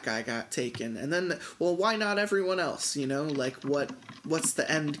then that guy got taken, and then, why not everyone else, what's the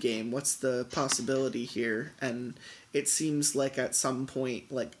end game, what's the possibility here? And it seems like at some point,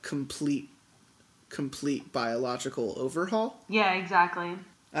 complete biological overhaul. Yeah, exactly.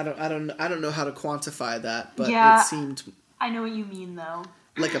 I don't know how to quantify that, but yeah, it seemed... I know what you mean, though.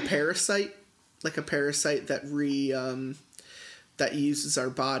 Like a parasite that that uses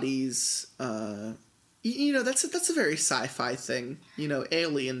our bodies, that's a very sci-fi thing.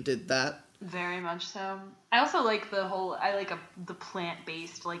 Alien did that. Very much so. I also like the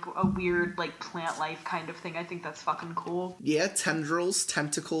plant-based, a weird, plant life kind of thing. I think that's fucking cool. Yeah, tendrils,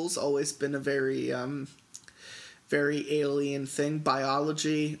 tentacles, always been a very, very alien thing.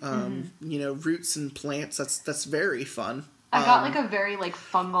 Biology, roots and plants, that's very fun. I got a very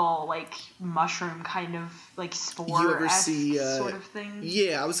fungal mushroom kind of spore sort of thing.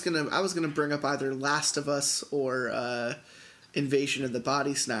 Yeah, I was gonna bring up either Last of Us or Invasion of the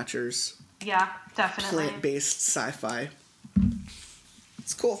Body Snatchers. Yeah, definitely. Plant-based sci-fi.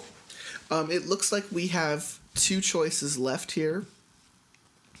 It's cool. It looks like we have 2 choices left here.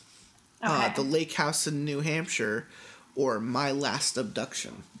 Okay. The Lake House in New Hampshire or My Last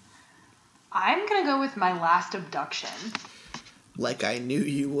Abduction. I'm going to go with My Last Abduction. Like I knew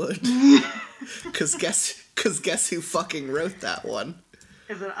you would. Cause guess who fucking wrote that one?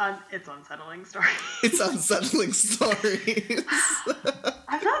 It's unsettling stories. It's unsettling stories.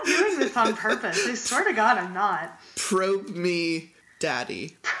 I'm not doing this on purpose. I swear to God, I'm not. Probe me,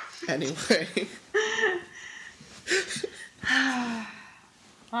 daddy. Anyway.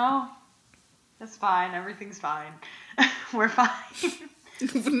 Well, that's fine. Everything's fine. We're fine.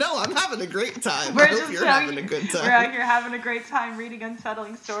 No, I'm having a great time. We're I hope you're having a good time. We're out here having a great time reading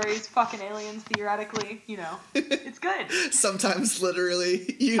unsettling stories, fucking aliens, theoretically, you know. It's good. Sometimes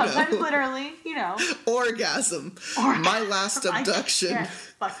literally, you Sometimes know. literally, you know. Orgasm. My Last Abduction. I can't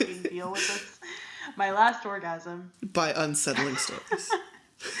fucking deal with this. My Last Orgasm. By Unsettling Stories.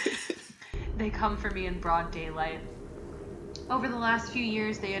 They come for me in broad daylight. Over the last few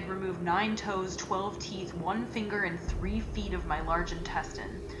years, they had removed 9 toes, 12 teeth, 1 finger, and 3 feet of my large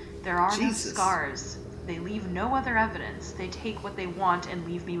intestine. There are no scars. They leave no other evidence. They take what they want and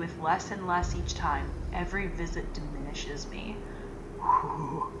leave me with less and less each time. Every visit diminishes me.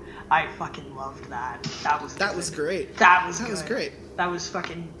 Whew. I fucking loved that. That was great. That was great. That was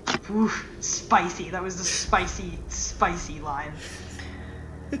fucking spicy. That was a spicy line.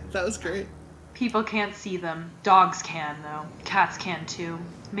 That was great. People can't see them. Dogs can, though. Cats can, too.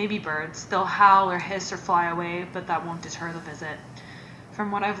 Maybe birds. They'll howl or hiss or fly away, but that won't deter the visit. From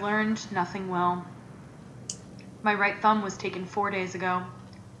what I've learned, nothing will. My right thumb was taken 4 days ago.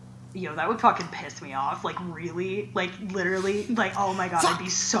 Yo, that would fucking piss me off. Like, really? Like, literally? Like, oh my god, I'd be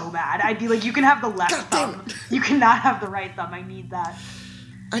so mad. I'd be like, you can have the left thumb. You cannot have the right thumb. I need that.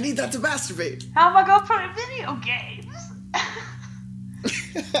 I need that to masturbate. How am I gonna play video games?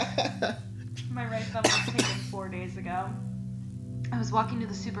 My right thumb was taken 4 days ago. I was walking to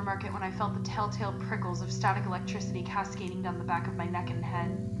the supermarket when I felt the telltale prickles of static electricity cascading down the back of my neck and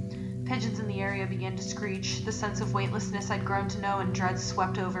head. Pigeons in the area began to screech. The sense of weightlessness I'd grown to know and dread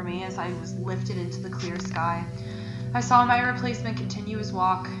swept over me as I was lifted into the clear sky. I saw my replacement continue his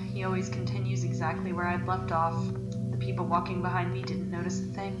walk. He always continues exactly where I'd left off. The people walking behind me didn't notice a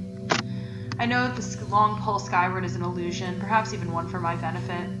thing. I know that this long pull skyward is an illusion, perhaps even one for my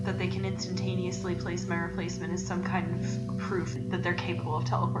benefit, that they can instantaneously place my replacement as some kind of proof that they're capable of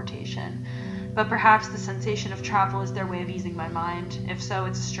teleportation. But perhaps the sensation of travel is their way of easing my mind. If so,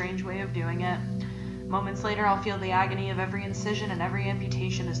 it's a strange way of doing it. Moments later, I'll feel the agony of every incision and every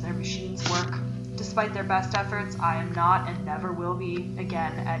amputation as their machines work. Despite their best efforts, I am not and never will be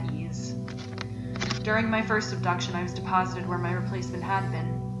again at ease. During my first abduction, I was deposited where my replacement had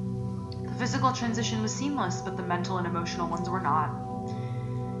been. The physical transition was seamless, but the mental and emotional ones were not.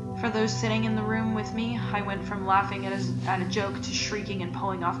 For those sitting in the room with me, I went from laughing at a joke to shrieking and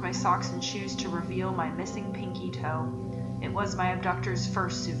pulling off my socks and shoes to reveal my missing pinky toe. It was my abductor's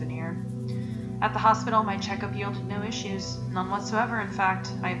first souvenir. At the hospital, my checkup yielded no issues, none whatsoever, in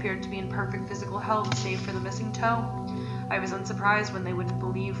fact. I appeared to be in perfect physical health, save for the missing toe. I was unsurprised when they wouldn't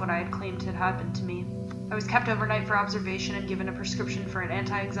believe what I had claimed had happened to me. I was kept overnight for observation and given a prescription for an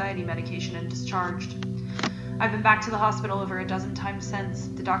anti-anxiety medication and discharged. I've been back to the hospital over a dozen times since.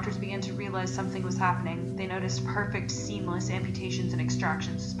 The doctors began to realize something was happening. They noticed perfect, seamless amputations and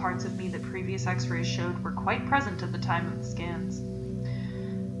extractions as parts of me that previous x-rays showed were quite present at the time of the scans.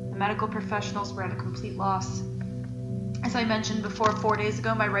 The medical professionals were at a complete loss. As I mentioned before, 4 days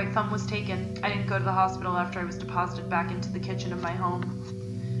ago, my right thumb was taken. I didn't go to the hospital after I was deposited back into the kitchen of my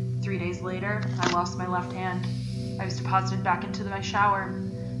home. 3 days later, I lost my left hand. I was deposited back into my shower.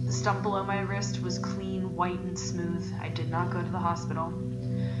 The stump below my wrist was clean, white, and smooth. I did not go to the hospital.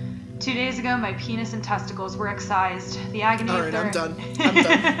 2 days ago, my penis and testicles were excised. The agony of their... Alright, I'm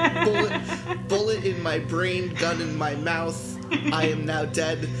done. Bullet in my brain, gun in my mouth. I am now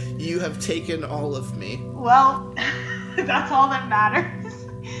dead. You have taken all of me. Well, that's all that matters.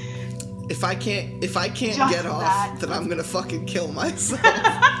 If I can't Just get off, that. then I'm gonna fucking kill myself.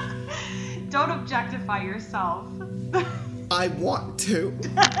 Don't objectify yourself. I want to.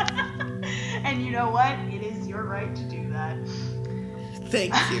 And you know what? It is your right to do that.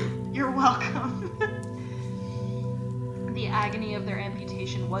 Thank you. You're welcome. The agony of their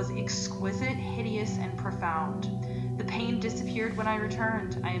amputation was exquisite, hideous, and profound. The pain disappeared when I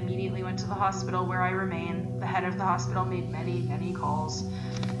returned. I immediately went to the hospital where I remain. The head of the hospital made many, many calls.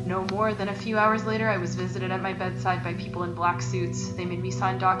 No more than a few hours later, I was visited at my bedside by people in black suits. They made me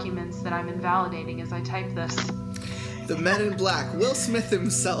sign documents that I'm invalidating as I type this. The Men in Black, Will Smith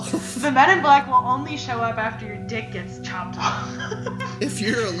himself. The Men in Black will only show up after your dick gets chopped off. If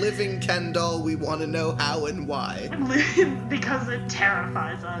you're a living Ken doll, we want to know how and why. Because it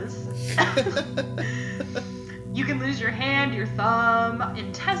terrifies us. You can lose your hand, your thumb,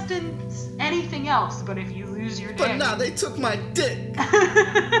 intestines, anything else, but if you lose your dick... But nah, they took my dick!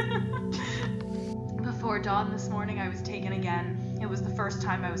 Before dawn this morning, I was taken again. It was the first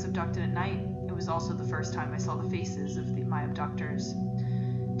time I was abducted at night. It was also the first time I saw the faces of my abductors.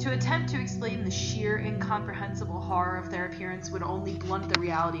 To attempt to explain the sheer, incomprehensible horror of their appearance would only blunt the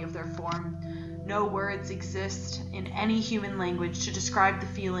reality of their form. No words exist in any human language to describe the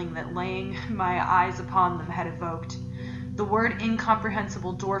feeling that laying my eyes upon them had evoked. The word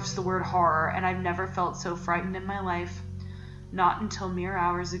incomprehensible dwarfs the word horror, and I've never felt so frightened in my life. Not until mere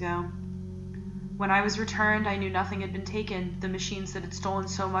hours ago. When I was returned, I knew nothing had been taken. The machines that had stolen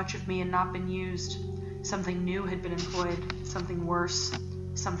so much of me had not been used. Something new had been employed. Something worse.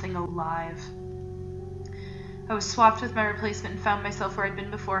 Something alive. I was swapped with my replacement and found myself where I'd been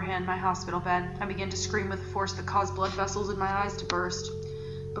beforehand, my hospital bed. I began to scream with a force that caused blood vessels in my eyes to burst.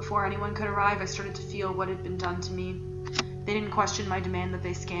 Before anyone could arrive, I started to feel what had been done to me. They didn't question my demand that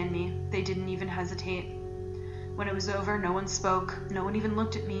they scan me. They didn't even hesitate. When it was over, no one spoke. No one even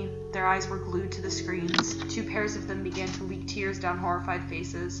looked at me. Their eyes were glued to the screens. 2 pairs of them began to leak tears down horrified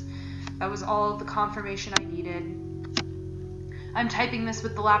faces. That was all the confirmation I needed. I'm typing this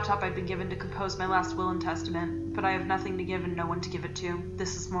with the laptop I'd been given to compose my last will and testament, but I have nothing to give and no one to give it to.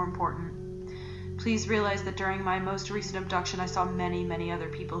 This is more important. Please realize that during my most recent abduction, I saw many, many other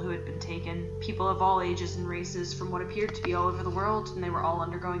people who had been taken. People of all ages and races from what appeared to be all over the world, and they were all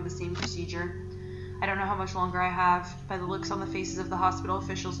undergoing the same procedure. I don't know how much longer I have. By the looks on the faces of the hospital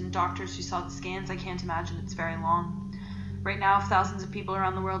officials and doctors who saw the scans, I can't imagine it's very long. Right now, if thousands of people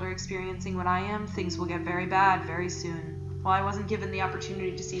around the world are experiencing what I am, things will get very bad very soon. While I wasn't given the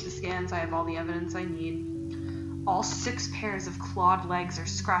opportunity to see the scans, I have all the evidence I need. All 6 pairs of clawed legs are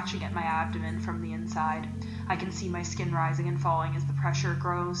scratching at my abdomen from the inside. I can see my skin rising and falling as the pressure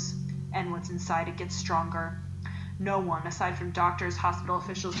grows, and what's inside it gets stronger. No one, aside from doctors, hospital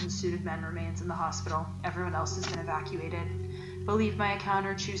officials, and suited men, remains in the hospital. Everyone else has been evacuated. Believe my account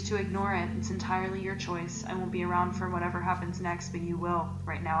or choose to ignore it. It's entirely your choice. I won't be around for whatever happens next, but you will.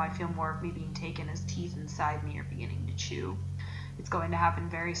 Right now I feel more of me being taken as teeth inside me are beginning to chew. It's going to happen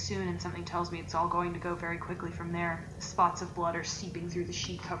very soon, and something tells me it's all going to go very quickly from there. Spots of blood are seeping through the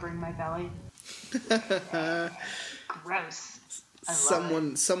sheet covering my belly. Gross. I love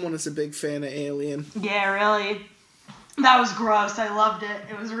it. Someone is a big fan of Alien. Yeah, really. That was gross. I loved it.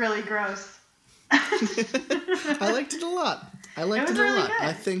 It was really gross. I liked it a lot. I liked it a really lot. good.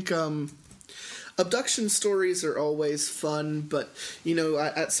 I think abduction stories are always fun, but you know,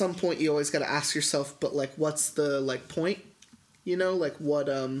 at some point you always got to ask yourself, but like, what's the like point? You know, like what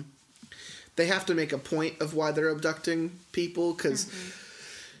they have to make a point of why they're abducting people, because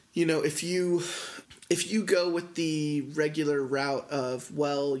you know, if you go with the regular route of,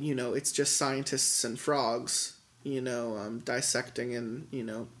 well, you know, it's just scientists and frogs, you know, dissecting and, you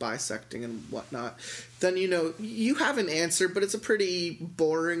know, bisecting and whatnot, then, you know, you have an answer, but it's a pretty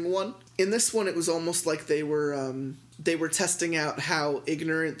boring one. In this one, it was almost like they were testing out how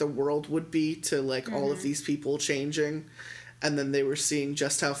ignorant the world would be to, like, all of these people changing, and then they were seeing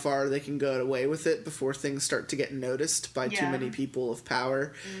just how far they can go away with it before things start to get noticed by too many people of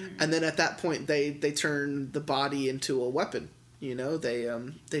power. And then at that point, they turn the body into a weapon. You know,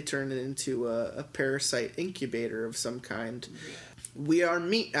 they turn it into a parasite incubator of some kind. We are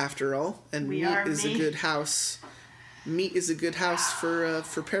meat, after all, and meat is a good house. Meat is a good house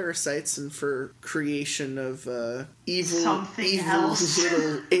for parasites and for creation of evil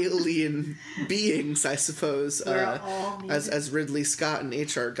little alien beings, I suppose. As Ridley Scott and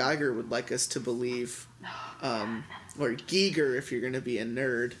H.R. Geiger would like us to believe, or Giger if you're going to be a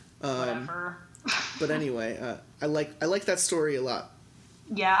nerd. Whatever. But anyway, I like that story a lot.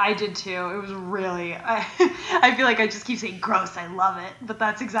 Yeah, I did too. It was really... I feel like I just keep saying gross, I love it, but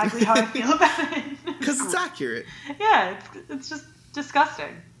that's exactly how I feel about it. Because it's accurate. Yeah, it's just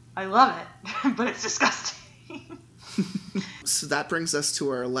disgusting. I love it, but it's disgusting. So that brings us to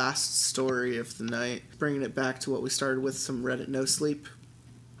our last story of the night, bringing it back to what we started with, some Reddit no sleep.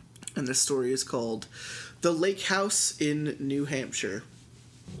 And this story is called The Lake House in New Hampshire.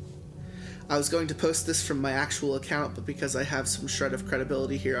 I was going to post this from my actual account, but because I have some shred of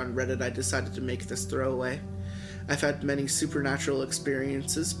credibility here on Reddit, I decided to make this throwaway. I've had many supernatural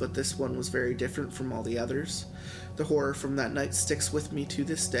experiences, but this one was very different from all the others. The horror from that night sticks with me to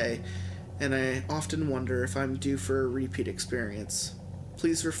this day, and I often wonder if I'm due for a repeat experience.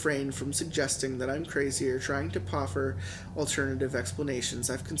 Please refrain from suggesting that I'm crazy or trying to proffer alternative explanations.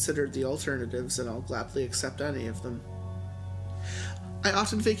 I've considered the alternatives, and I'll gladly accept any of them. I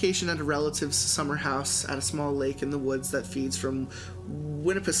often vacation at a relative's summer house at a small lake in the woods that feeds from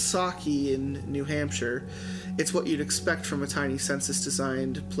Winnipesaukee in New Hampshire. It's what you'd expect from a tiny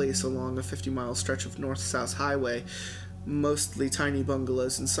census-designed place along a 50-mile stretch of north-south highway. Mostly tiny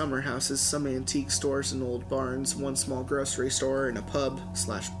bungalows and summer houses, some antique stores and old barns, one small grocery store, and a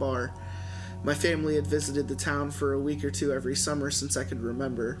pub/bar. My family had visited the town for a week or two every summer since I could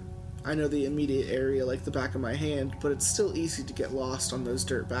remember. I know the immediate area like the back of my hand, but it's still easy to get lost on those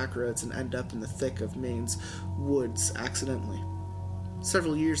dirt back roads and end up in the thick of Maine's woods accidentally.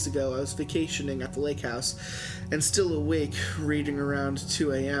 Several years ago, I was vacationing at the lake house and still awake, reading around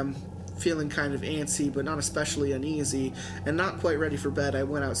 2 a.m., feeling kind of antsy, but not especially uneasy, and not quite ready for bed. I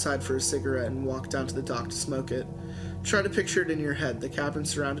went outside for a cigarette and walked down to the dock to smoke it. Try to picture it in your head, the cabin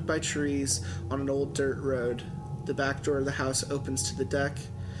surrounded by trees on an old dirt road. The back door of the house opens to the deck,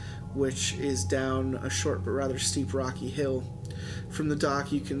 which is down a short but rather steep rocky hill. From the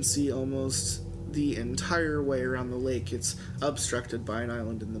dock you can see almost the entire way around the lake. It's obstructed by an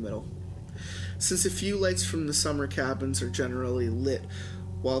island in the middle. Since a few lights from the summer cabins are generally lit,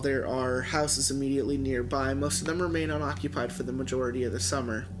 while there are houses immediately nearby, most of them remain unoccupied for the majority of the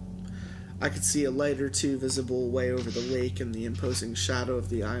summer. I could see a light or two visible way over the lake and the imposing shadow of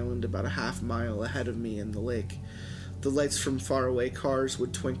the island about a half-mile ahead of me in the lake. The lights from faraway cars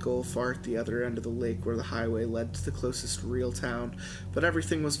would twinkle far at the other end of the lake where the highway led to the closest real town, but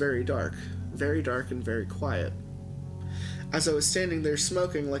everything was very dark and very quiet. As I was standing there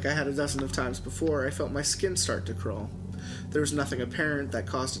smoking like I had a dozen of times before, I felt my skin start to crawl. There was nothing apparent that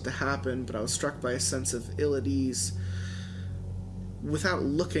caused it to happen, but I was struck by a sense of ill-at-ease. Without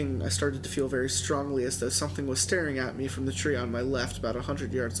looking, I started to feel very strongly as though something was staring at me from the tree on my left about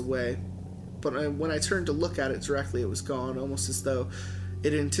 100 yards away. But when I turned to look at it directly, it was gone, almost as though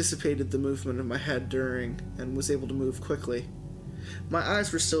it anticipated the movement of my head during, and was able to move quickly. My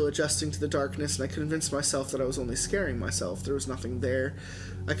eyes were still adjusting to the darkness, and I convinced myself that I was only scaring myself. There was nothing there.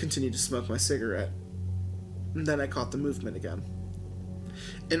 I continued to smoke my cigarette. And then I caught the movement again.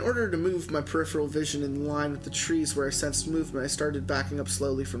 In order to move my peripheral vision in line with the trees where I sensed movement, I started backing up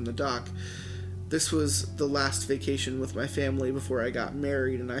slowly from the dock. This was the last vacation with my family before I got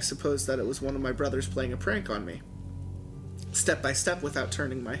married, and I supposed that it was one of my brothers playing a prank on me. Step by step, without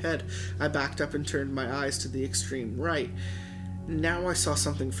turning my head, I backed up and turned my eyes to the extreme right. Now I saw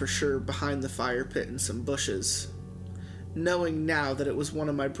something for sure behind the fire pit and some bushes. Knowing now that it was one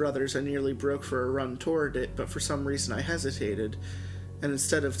of my brothers, I nearly broke for a run toward it, but for some reason I hesitated, and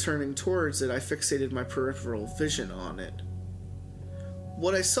instead of turning towards it, I fixated my peripheral vision on it.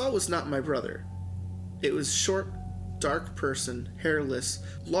 What I saw was not my brother. It was short, dark person, hairless,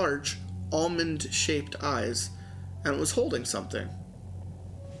 large, almond-shaped eyes, and it was holding something.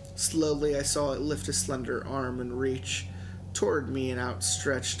 Slowly I saw it lift a slender arm and reach toward me and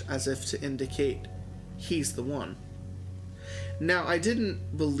outstretched as if to indicate, he's the one. Now, I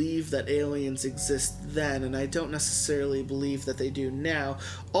didn't believe that aliens exist then, and I don't necessarily believe that they do now.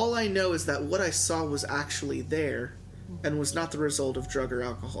 All I know is that what I saw was actually there, and was not the result of drug or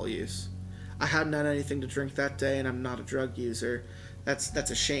alcohol use. I hadn't had anything to drink that day, and I'm not a drug user.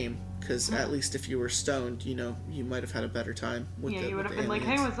 That's a shame, because at least if you were stoned, you might have had a better time with you would have been aliens.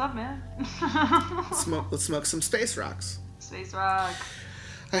 Like, hey, what's up, man? Let's smoke some space rocks. Space rock.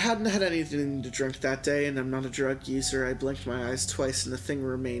 I hadn't had anything to drink that day, and I'm not a drug user. I blinked my eyes twice, and the thing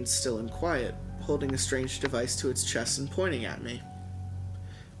remained still and quiet, holding a strange device to its chest and pointing at me.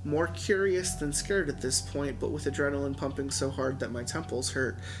 More curious than scared at this point, but with adrenaline pumping so hard that my temples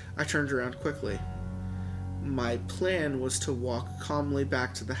hurt, I turned around quickly. My plan was to walk calmly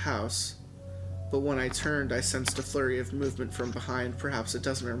back to the house, but when I turned, I sensed a flurry of movement from behind perhaps a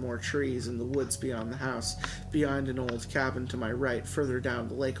dozen or more trees in the woods beyond the house, behind an old cabin to my right, further down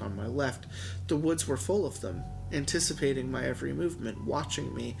the lake on my left. The woods were full of them, anticipating my every movement,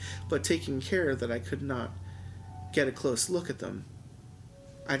 watching me, but taking care that I could not get a close look at them.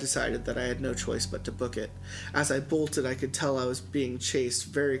 I decided that I had no choice but to book it. As I bolted, I could tell I was being chased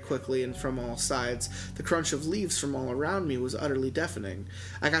very quickly and from all sides. The crunch of leaves from all around me was utterly deafening.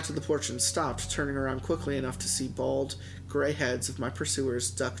 I got to the porch and stopped, turning around quickly enough to see bald, gray heads of my pursuers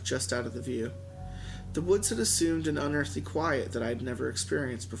duck just out of the view. The woods had assumed an unearthly quiet that I had never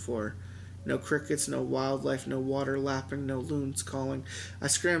experienced before. No crickets, no wildlife, no water lapping, no loons calling. I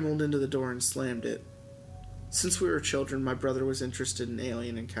scrambled into the door and slammed it. Since we were children, my brother was interested in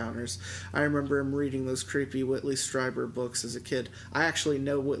alien encounters. I remember him reading those creepy Whitley Strieber books as a kid. I actually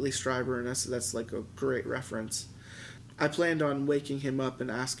know Whitley Strieber, and that's like a great reference. I planned on waking him up and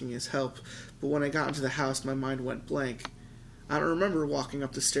asking his help, but when I got into the house, my mind went blank. I don't remember walking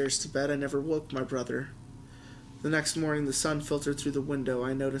up the stairs to bed. I never woke my brother. The next morning, the sun filtered through the window.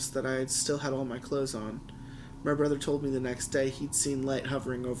 I noticed that I still had all my clothes on. My brother told me the next day he'd seen light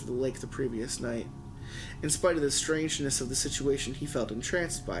hovering over the lake the previous night. In spite of the strangeness of the situation, he felt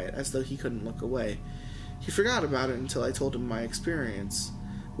entranced by it, as though he couldn't look away. He forgot about it until I told him my experience.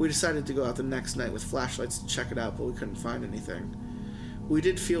 We decided to go out the next night with flashlights to check it out, but we couldn't find anything. We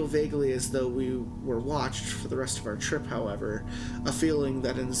did feel vaguely as though we were watched for the rest of our trip, however, a feeling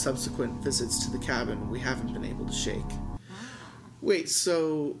that in subsequent visits to the cabin we haven't been able to shake. Wait,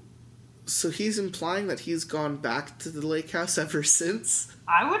 so he's implying that he's gone back to the lake house ever since?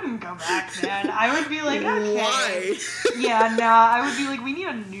 I wouldn't go back, man. I would be like, okay. Why? Yeah, nah, I would be like, we need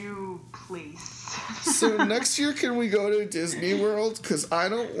a new place. So next year, can we go to Disney World? Because I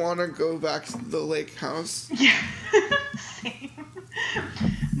don't want to go back to the lake house. Yeah, same.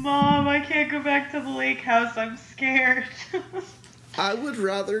 Mom, I can't go back to the lake house. I'm scared. I would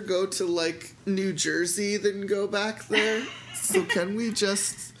rather go to, like, New Jersey than go back there. So can we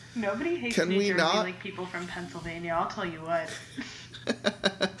just... Nobody hates New Jersey like people from Pennsylvania, I'll tell you what.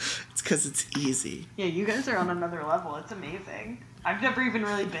 It's because it's easy. Yeah, you guys are on another level. It's amazing. I've never even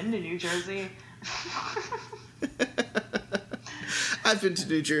really been to New Jersey. I've been to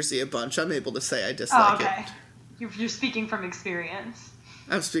New Jersey a bunch. I'm able to say I dislike it. You're speaking from experience.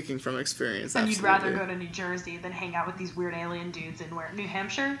 I'm speaking from experience, and absolutely. You'd rather go to New Jersey than hang out with these weird alien dudes in where? New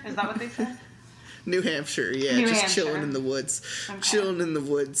Hampshire? Is that what they said? New Hampshire, yeah. New just Hampshire. Chilling in the woods. Okay. Chilling in the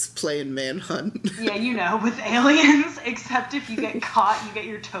woods, playing manhunt. Yeah, you know, with aliens, except if you get caught, you get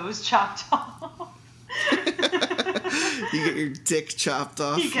your toes chopped off. You get your dick chopped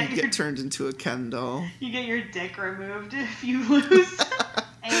off. You get turned into a Ken doll. You get your dick removed if you lose.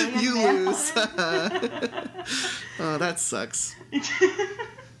 You lose. Oh, that sucks. That's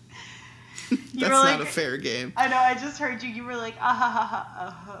like, not a fair game. I know, I just heard you. You were like, ah ha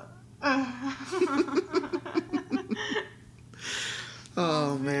ha ha.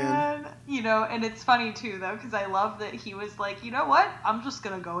 Oh, man. You know, and it's funny, too, though, because I love that he was like, you know what? I'm just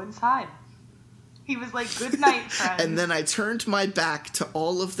going to go inside. He was like, good night, friends. And then I turned my back to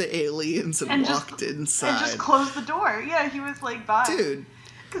all of the aliens and walked inside. And just closed the door. Yeah, he was like, bye. Dude,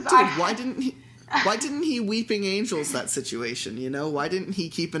 why didn't he Weeping Angels that situation, you know? Why didn't he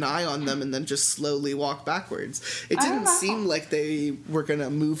keep an eye on them and then just slowly walk backwards? It didn't seem like they were going to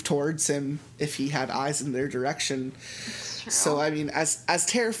move towards him if he had eyes in their direction. So, I mean, as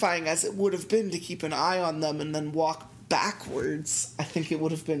terrifying as it would have been to keep an eye on them and then walk backwards, I think it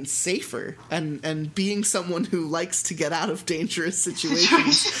would have been safer. And being someone who likes to get out of dangerous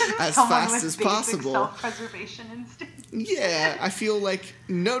situations as fast as possible. Self-preservation instinct. Yeah, I feel like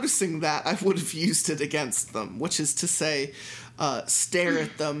noticing that I would have used it against them, which is to say, stare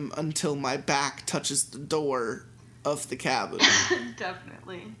at them until my back touches the door of the cabin.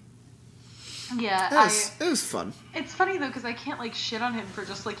 Definitely. Yeah, it was fun. It's funny though, because I can't like shit on him for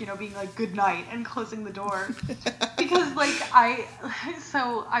just like, you know, being like good night and closing the door, because like I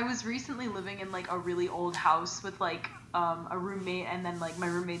was recently living in like a really old house with like a roommate and then like my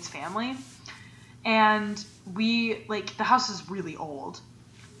roommate's family, and we like the house is really old,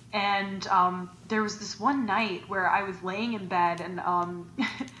 and there was this one night where I was laying in bed and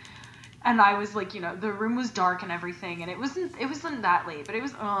and I was like, you know, the room was dark and everything, and it wasn't that late, but it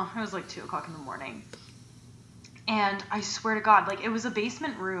was like 2:00 in the morning. And I swear to God, like, it was a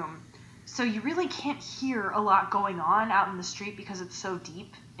basement room, so you really can't hear a lot going on out in the street because it's so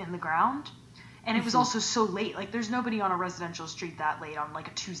deep in the ground. And it was also so late, like, there's nobody on a residential street that late on, like,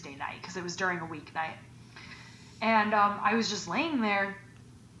 a Tuesday night, because it was during a weeknight. And I was just laying there,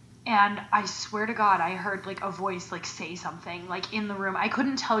 and I swear to God, I heard, like, a voice, like, say something, like, in the room. I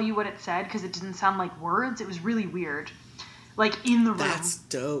couldn't tell you what it said because it didn't sound like words. It was really weird. Like, in the room. That's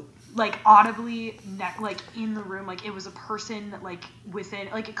dope. Like, audibly, like, in the room. Like, it was a person, like, within.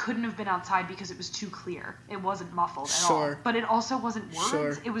 Like, it couldn't have been outside because it was too clear. It wasn't muffled at all. But it also wasn't words.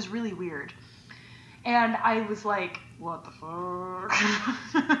 Sure. It was really weird. And I was like, what the fuck?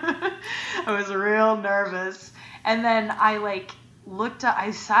 I was real nervous. And then I, like...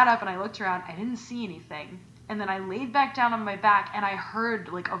 I sat up and I looked around. I didn't see anything. And then I laid back down on my back and I heard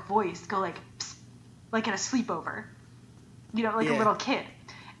like a voice go like, psst, like at a sleepover, you know, like a little kid.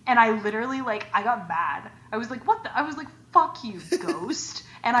 And I literally like, I got mad. I was like, what the? I was like, fuck you, ghost.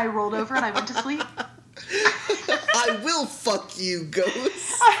 And I rolled over and I went to sleep. I will fuck you,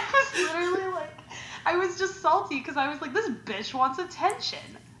 ghost. I was literally like, I was just salty because I was like, this bitch wants attention.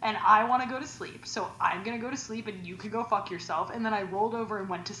 And I want to go to sleep, so I'm going to go to sleep, and you can go fuck yourself. And then I rolled over and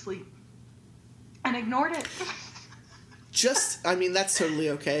went to sleep. And ignored it. I mean, that's totally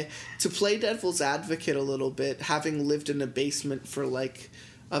okay. To play devil's advocate a little bit, having lived in a basement for, like,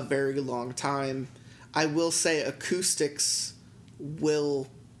 a very long time, I will say acoustics will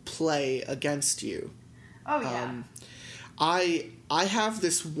play against you. Oh, yeah. I have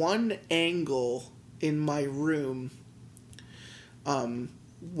this one angle in my room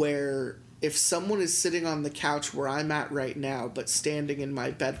where if someone is sitting on the couch where I'm at right now, but standing in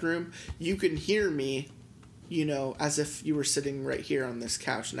my bedroom, you can hear me, you know, as if you were sitting right here on this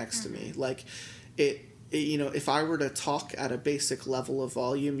couch next to me. Like, it, you know, if I were to talk at a basic level of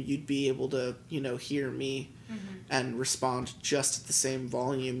volume, you'd be able to, you know, hear me and respond just at the same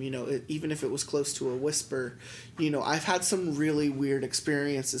volume, you know, even if it was close to a whisper. You know, I've had some really weird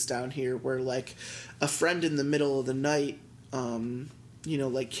experiences down here where, like, a friend in the middle of the night, you know,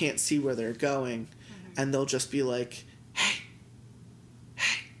 like, can't see where they're going, and they'll just be like, hey,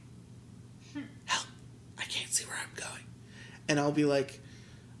 help, I can't see where I'm going. And I'll be like,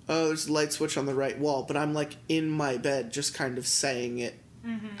 oh, there's a light switch on the right wall, but I'm, like, in my bed just kind of saying it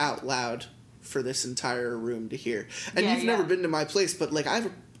out loud for this entire room to hear. And you've never been to my place, but, like, I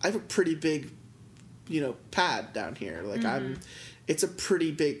have a pretty big, you know, pad down here. Like, it's a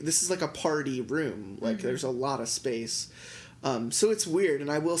pretty big, this is like a party room. Like, there's a lot of space. So it's weird,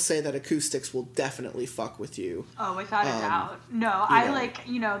 and I will say that acoustics will definitely fuck with you. Oh, without a doubt. No, like,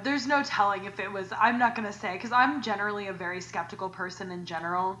 you know, there's no telling if it was, I'm not going to say, because I'm generally a very skeptical person in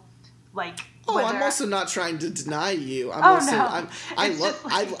general. Like, I'm also not trying to deny you. No. I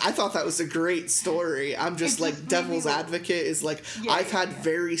thought that was a great story. I'm just like, devil's advocate is like, I've had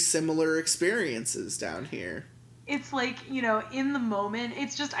very similar experiences down here. It's like, you know, in the moment,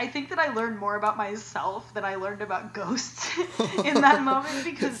 it's just, I think that I learned more about myself than I learned about ghosts in that moment,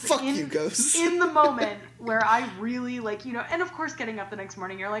 because Fuck you, ghosts. In the moment where I really, like, you know, and of course getting up the next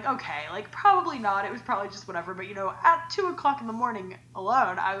morning, you're like, okay, like, probably not, it was probably just whatever, but, you know, at 2 o'clock in the morning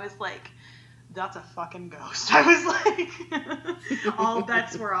alone, I was like, that's a fucking ghost. I was like, all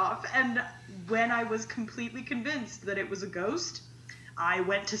bets were off. And when I was completely convinced that it was a ghost, I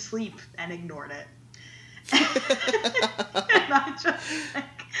went to sleep and ignored it. And I just, like,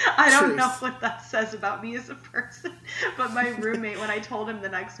 I don't know what that says about me as a person, but my roommate, when I told him the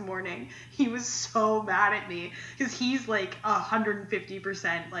next morning, he was so mad at me, because he's like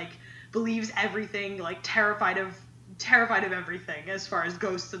 150% like believes everything, like terrified of everything as far as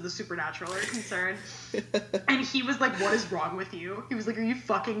ghosts and the supernatural are concerned. And he was like, what is wrong with you? He was like, are you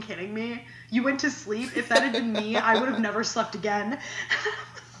fucking kidding me? You went to sleep? If that had been me, I would have never slept again.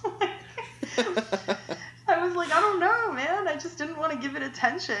 I was like, I don't know, man. I just didn't want to give it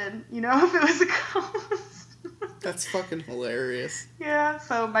attention, you know, if it was a ghost. That's fucking hilarious. Yeah,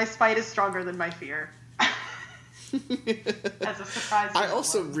 so my spite is stronger than my fear. As a surprise. I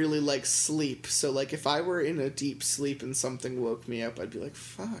also really like sleep, so, like, if I were in a deep sleep and something woke me up, I'd be like,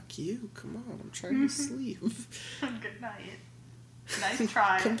 fuck you, come on, I'm trying to sleep. Good night. Nice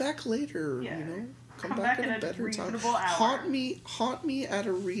try. Come back later, you know? Come back at a better time. Hour. Haunt me at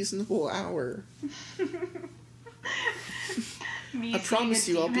a reasonable hour. I promise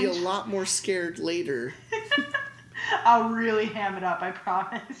you, I'll be a lot more scared later. I'll really ham it up, I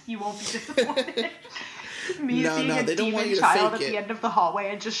promise. You won't be disappointed. Me seeing a demon child at the end of the hallway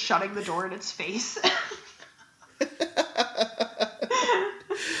and just shutting the door in its face.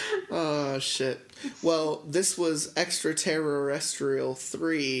 Oh, shit. Well, this was Extraterrestrial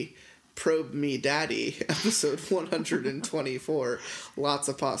 3, Probe Me Daddy, episode 124. Lots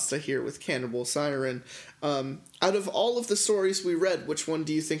of pasta here with Cannibal Siren. Out of all of the stories we read, which one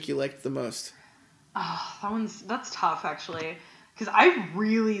do you think you liked the most? Oh, that's tough, actually. Because I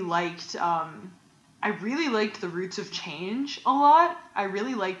really liked The Roots of Change a lot. I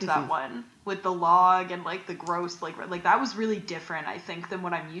really liked that one with the log and, like, the gross, like that was really different, I think, than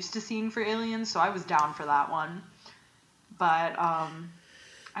what I'm used to seeing for aliens, so I was down for that one. But,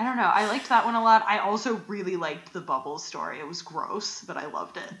 I don't know. I liked that one a lot. I also really liked the Bubbles story. It was gross, but I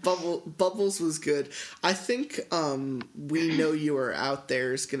loved it. Bubbles was good. I think We Know You Are Out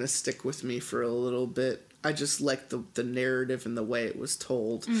There is going to stick with me for a little bit. I just like the narrative and the way it was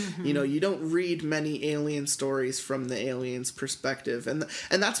told. You know, you don't read many alien stories from the alien's perspective, and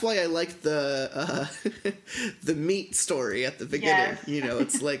that's why I like the the meat story at the beginning. Yes. You know,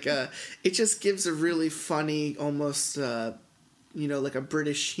 it's like it just gives a really funny, almost you know, like a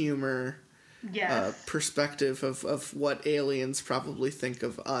British humor perspective of what aliens probably think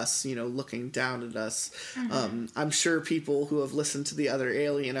of us, you know, looking down at us. I'm sure people who have listened to the other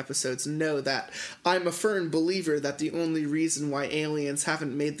Alien episodes know that I'm a firm believer that the only reason why aliens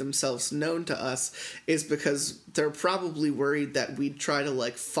haven't made themselves known to us is because they're probably worried that we'd try to,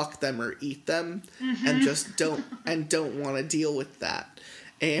 like, fuck them or eat them, and just don't want to deal with that.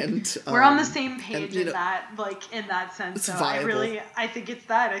 And we're on the same page in that sense. So viable. I think it's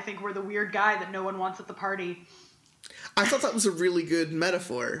that. I think we're the weird guy that no one wants at the party. I thought that was a really good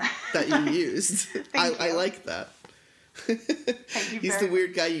metaphor that you used. I like that. Thank you. He's the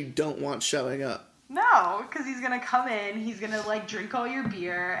weird guy you don't want showing up. No, because he's gonna come in, he's gonna, like, drink all your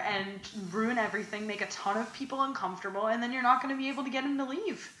beer and ruin everything, make a ton of people uncomfortable, and then you're not gonna be able to get him to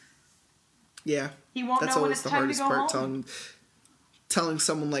leave. Yeah. He won't know when it's time to go home. Telling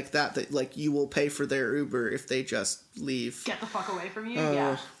someone like that, like, you will pay for their Uber if they just leave. Get the fuck away from you,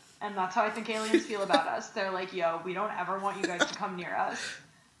 yeah. And that's how I think aliens feel about us. They're like, yo, we don't ever want you guys to come near us.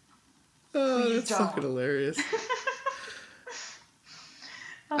 Oh, that's fucking hilarious.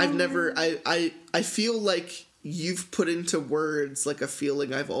 I feel like you've put into words, like, a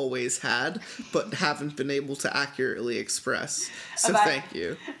feeling I've always had, but haven't been able to accurately express. So thank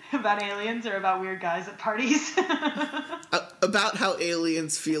you. About aliens or about weird guys at parties? About how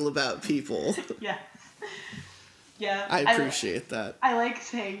aliens feel about people. Yeah. Yeah. I appreciate that. I like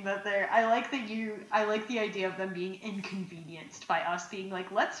saying that I like the idea of them being inconvenienced by us being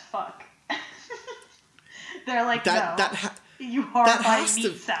like, let's fuck. They're like, no. You are my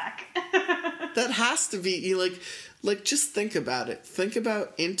meat sack. That has to be, like, just think about it. Think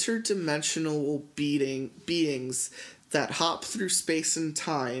about interdimensional beings that hop through space and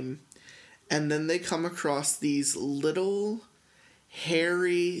time, and then they come across these little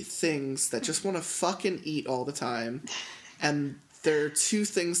hairy things that just want to fucking eat all the time. And there are two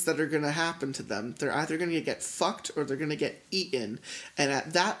things that are going to happen to them. They're either going to get fucked or they're going to get eaten. And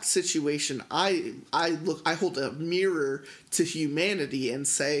at that situation, I hold a mirror to humanity and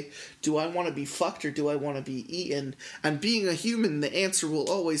say, do I want to be fucked or do I want to be eaten? And being a human, the answer will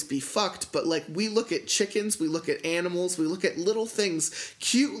always be fucked. But, like, we look at chickens, we look at animals, we look at little things,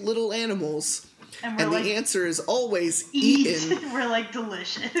 cute little animals, and the answer is always eaten. We're like,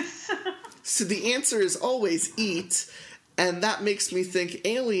 delicious. So the answer is always eat. And that makes me think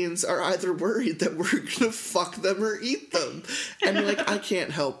aliens are either worried that we're gonna fuck them or eat them. And, like, I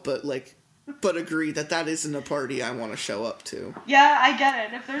can't help but agree that isn't a party I want to show up to. Yeah, I get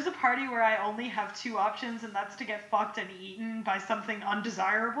it. If there's a party where I only have two options and that's to get fucked and eaten by something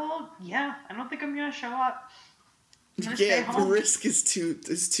undesirable, yeah, I don't think I'm gonna show up. Yeah, the risk is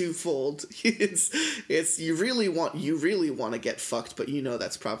twofold. It's you really want to get fucked, but you know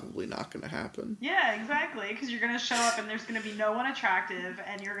that's probably not going to happen. Yeah, exactly. Because you're going to show up and there's going to be no one attractive,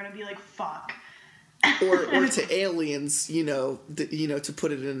 and you're going to be like, fuck. Or to aliens, to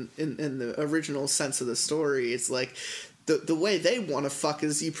put it in the original sense of the story, it's like the way they want to fuck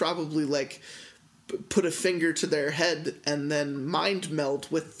is you probably, like, put a finger to their head and then mind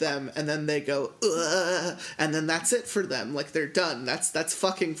meld with them, and then they go, ugh, and then that's it for them. Like, they're done. That's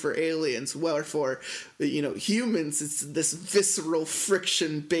fucking for aliens. Well, for, humans, it's this visceral,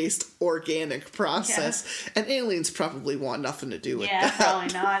 friction-based, organic process, and aliens probably want nothing to do with that. Yeah,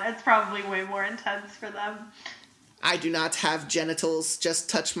 probably not. It's probably way more intense for them. I do not have genitals. Just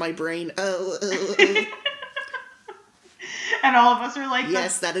touch my brain. Oh. And all of us are like,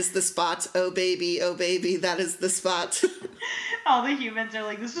 yes, that is the spot. Oh baby, that is the spot. All the humans are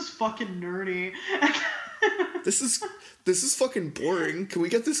like, this is fucking nerdy. This is fucking boring. Can we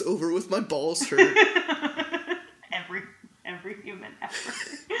get this over with? My balls hurt. Every human ever.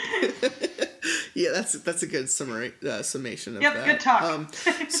 Yeah, that's a good summation of that. Yep, good talk.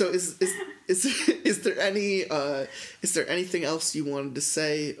 So is there anything else you wanted to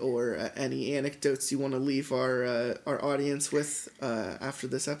say, or any anecdotes you want to leave our audience with after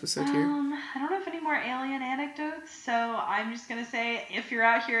this episode here? I don't have any more alien anecdotes, so I'm just gonna say, if you're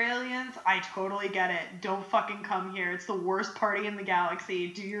out here, aliens, I totally get it. Don't fucking come here. It's the worst party in the galaxy.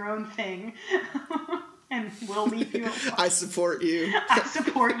 Do your own thing. And we'll leave you alone. I support you. I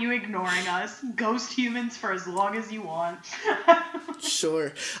support you ignoring us. Ghost humans for as long as you want.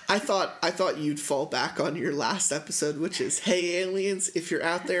 Sure. I thought you'd fall back on your last episode, which is, hey aliens, if you're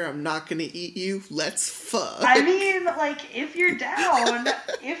out there, I'm not gonna eat you. Let's fuck. I mean, like, if you're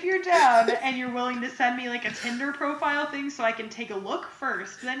down and you're willing to send me, like, a Tinder profile thing so I can take a look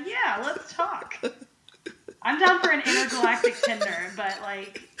first, then yeah, let's talk. I'm down for an intergalactic Tinder, but,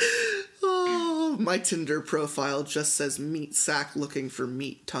 like... Oh, my Tinder profile just says meat sack looking for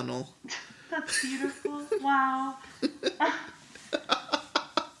meat tunnel. That's beautiful. Wow.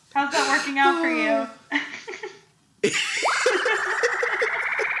 How How's that working out for you?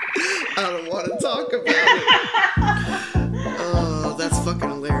 I don't want to talk about it. Oh, that's fucking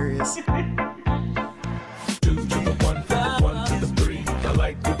hilarious. 2 to the 1, 1 to the 3. I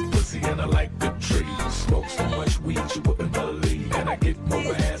like good pussy and I like good trees. Smoke so much weed you wouldn't believe, and I get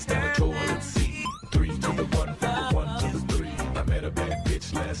more ass than a toilet seat. 3 to the 1, 1 to the 3. I met a bad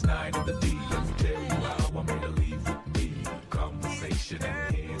bitch last night.